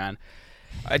coverage, man.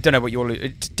 I don't know what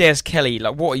Des Kelly.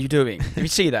 Like, what are you doing? Did you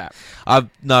see that?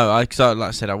 Like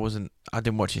I said, I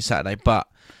didn't watch it Saturday, but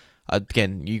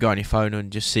again, you go on your phone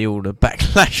and just see all the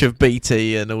backlash of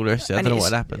BT and all the rest of it. I don't know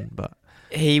what happened, but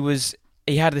he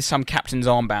had some captain's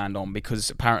armband on because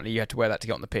apparently you had to wear that to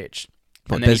get on the pitch.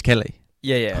 What, Des Kelly?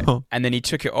 Yeah. Oh. And then he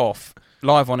took it off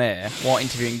live on air while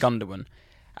interviewing Gundogan,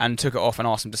 and took it off and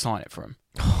asked him to sign it for him.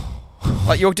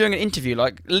 Like, you're doing an interview,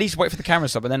 like at least wait for the camera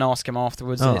stop and then ask him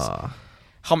afterwards.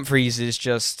 Humphries is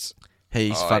just...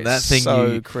 He's fun. That thing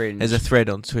so cringe. There's a thread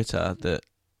on Twitter that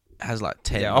has like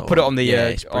 10. Yeah, I'll put it on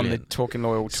the Talking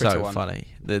Loyal Twitter one. So funny.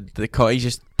 He's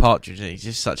just Partridge, and he's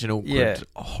just such an awkward,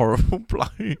 horrible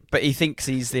bloke. But he thinks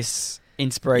he's this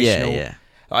inspirational... Yeah.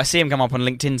 I see him come up on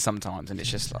LinkedIn sometimes, and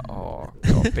it's just like, oh,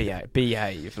 God,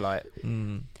 behave. Like,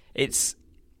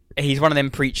 he's one of them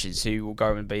preachers who will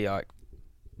go and be like,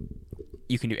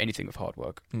 you can do anything with hard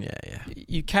work. Yeah.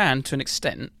 You can, to an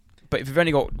extent. But if you've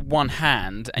only got one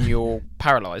hand and you're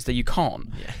paralysed, then you can't.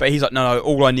 Yeah. But he's like, no,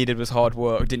 all I needed was hard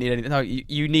work. Didn't need anything. No,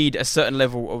 you need a certain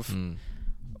level of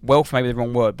wealth, maybe the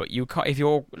wrong word, but you can't. If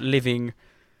you're living,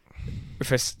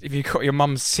 if you've got your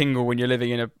mum's single and you're living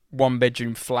in a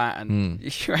 1-bedroom flat and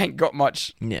you ain't got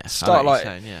much, start like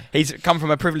saying, he's come from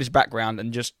a privileged background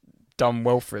and just done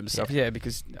well for himself. Yeah,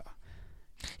 because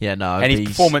and his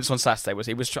performance on Saturday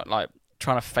was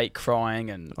trying to fake crying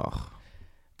and.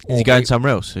 Is he going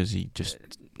somewhere else, or is he just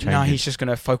changing? No, he's just going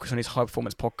to focus on his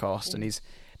high-performance podcast and his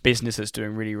business that's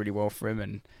doing really, really well for him,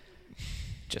 and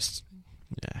just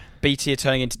BT are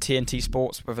turning into TNT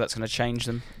Sports, whether that's going to change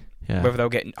them, whether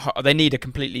they need a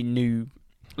completely new...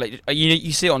 Like,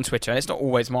 you see it on Twitter, and it's not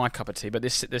always my cup of tea, but the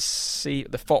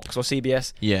Fox or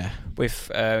CBS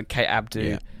with Kate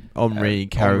Abdu, Omri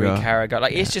Carragher.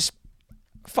 Like, it's just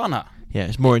funner. Yeah,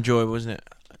 it's more enjoyable, isn't it?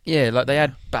 Yeah, like they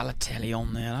had Balotelli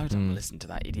on there. I don't listen to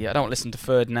that idiot. I don't listen to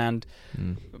Ferdinand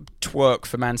twerk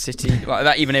for Man City. Like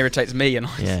that even irritates me. And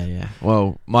yeah.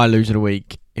 Well, my loser of the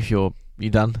week. If you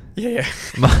done? Yeah.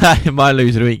 My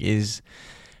loser of the week is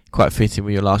quite fitting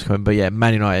with your last comment. But yeah,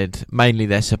 Man United, mainly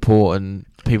their support and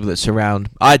people that surround.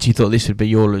 I actually thought this would be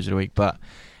your loser of the week, but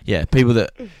yeah, people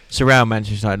that surround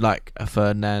Manchester United, like a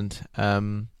Ferdinand.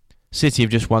 City have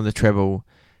just won the treble.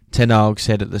 Ten Hag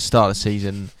said at the start of the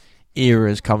season, era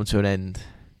has come to an end.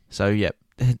 So yeah,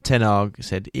 Ten Hag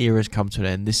said era has come to an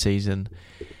end this season.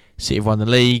 City have won the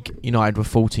league. United were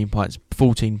 14 points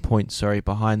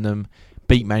behind them.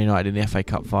 Beat Man United in the FA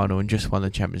Cup final and just won the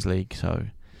Champions League. So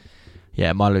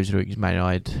yeah, my loser of the week is Man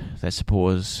United. Their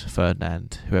supporters,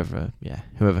 Ferdinand,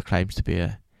 whoever claims to be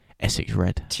a Essex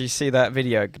Red. Did you see that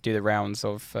video do the rounds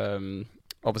of?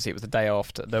 Obviously, it was the day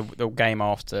after the game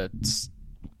after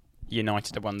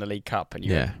United had won the League Cup, and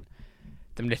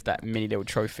them lift that mini little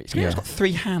trophy. It's got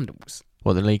 3 handles.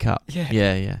 What, the League Cup?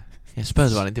 Yeah.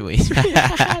 Spurs won it, didn't we? 3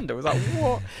 handles. Like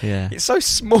what? Yeah. It's so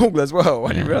small as well.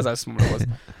 I didn't realise how small it was.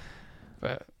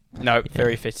 But no,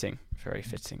 very fitting. Very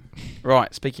fitting.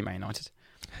 Right, speaking of Man United.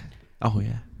 Oh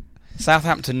yeah.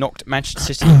 Southampton knocked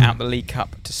Manchester City out the League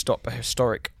Cup to stop a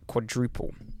historic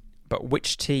quadruple. But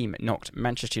which team knocked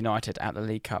Manchester United out the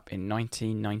League Cup in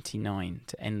 1999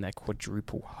 to end their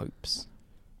quadruple hopes?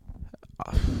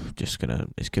 It's gonna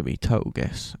be total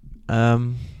guess.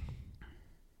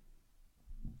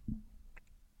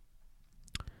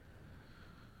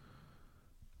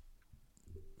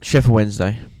 Sheffield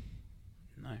Wednesday.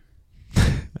 No.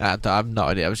 I have no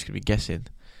idea. I'm just gonna be guessing.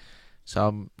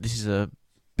 So this is a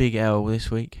big L this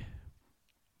week.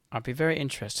 I'd be very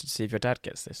interested to see if your dad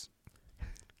gets this.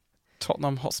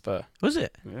 Tottenham Hotspur. Was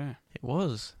it? Yeah. It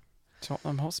was.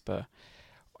 Tottenham Hotspur.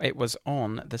 It was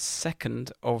on the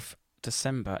 2nd of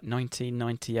December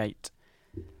 1998.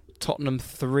 Tottenham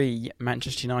 3,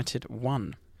 Manchester United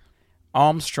 1.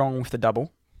 Armstrong with the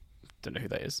double. Don't know who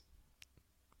that is.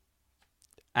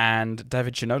 And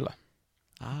David Ginola.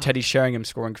 Teddy Sheringham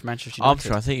scoring for Manchester United.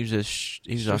 Armstrong, I think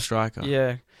he was our striker.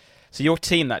 Yeah. So your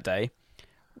team that day,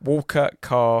 Walker,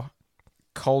 Carr,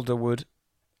 Calderwood,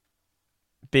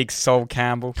 Big Sol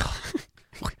Campbell,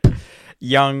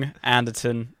 Young,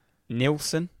 Anderton,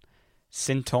 Nielsen,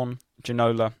 Sinton,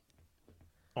 Ginola,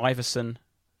 Iverson,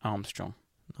 Armstrong.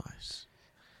 Nice.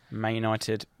 Man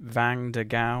United, Van der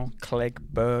Gaal, Clegg,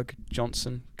 Berg,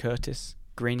 Johnson, Curtis,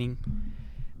 Greening,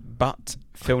 Butt,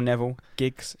 Phil Neville,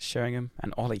 Giggs, Sheringham,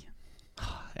 and Ollie.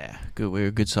 Yeah, good. We were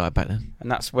a good side back then.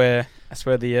 And that's where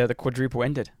the quadruple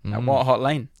ended at White Hart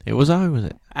Lane. It was was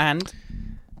it? And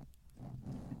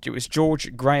it was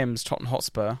George Graham's Tottenham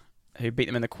Hotspur who beat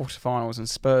them in the quarterfinals, and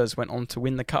Spurs went on to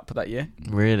win the cup that year.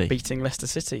 Really? Beating Leicester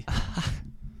City.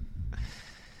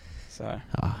 So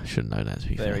I shouldn't know that.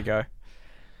 There we go.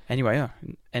 Anyway,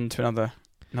 end to another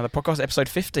podcast, episode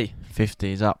 50.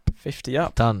 50 is up. 50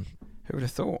 up. Done. Who would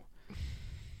have thought?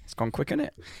 It's gone quick, isn't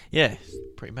it? Yeah, it's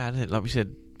pretty mad, isn't it? Like we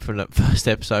said from the first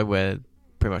episode where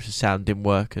pretty much the sound didn't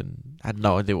work and had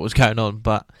no idea what was going on.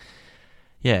 But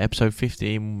yeah, episode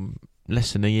 50 in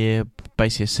less than a year,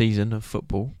 basically a season of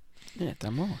football. Yeah,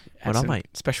 done well. Well done, mate.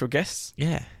 Special guests.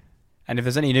 Yeah. And if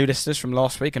there's any new listeners from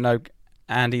last week, I know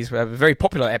Andy's a very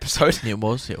popular episode. It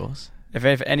was.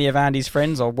 If any of Andy's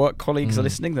friends or work colleagues are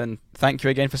listening, then thank you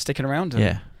again for sticking around.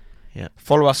 And yeah.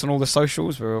 Follow us on all the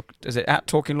socials. Is it at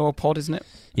Talking Law Pod, isn't it?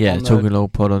 Yeah, Talking Law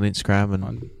Pod on Instagram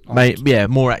and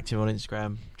more active on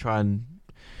Instagram. Trying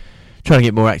to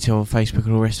get more active on Facebook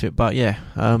and all the rest of it. But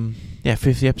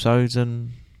 50 episodes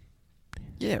and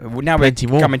now we're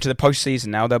coming to the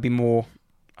post-season now. There'll be more,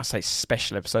 I say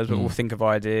special episodes, but we'll think of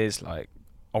ideas like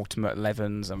Ultimate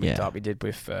 11s, and we did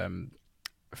with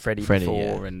Freddie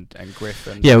before and Griff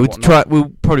and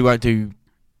we'll probably won't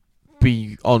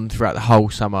be on throughout the whole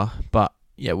summer, but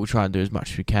we'll try and do as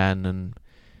much as we can and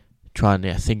try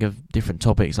and think of different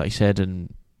topics like you said,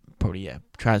 and probably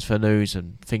transfer news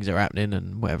and things that are happening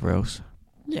and whatever else.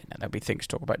 There'll be things to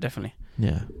talk about, definitely.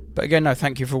 But again,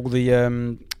 thank you for all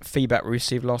the feedback we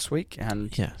received last week,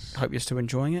 and hope you're still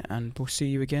enjoying it, and we'll see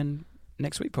you again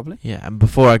next week probably. And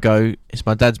before I go, it's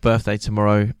my dad's birthday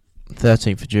tomorrow,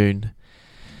 13th of June,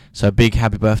 so big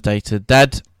happy birthday to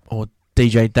Dad, or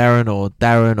DJ Darren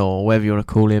or whatever you want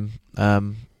to call him. I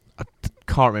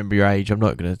can't remember your age. I'm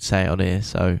not going to say it on here.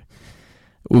 So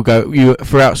we'll go. You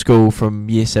throughout school from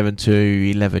year 7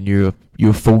 to 11. You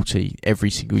were 40 every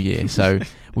single year. So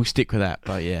we'll stick with that.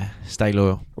 But stay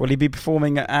loyal. Will he be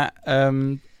performing at? He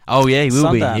will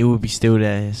Sundown? be. He will be still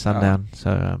there Sundown.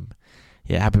 So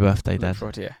happy birthday, Dad.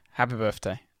 Happy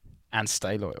birthday, and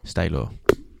stay loyal. Stay loyal.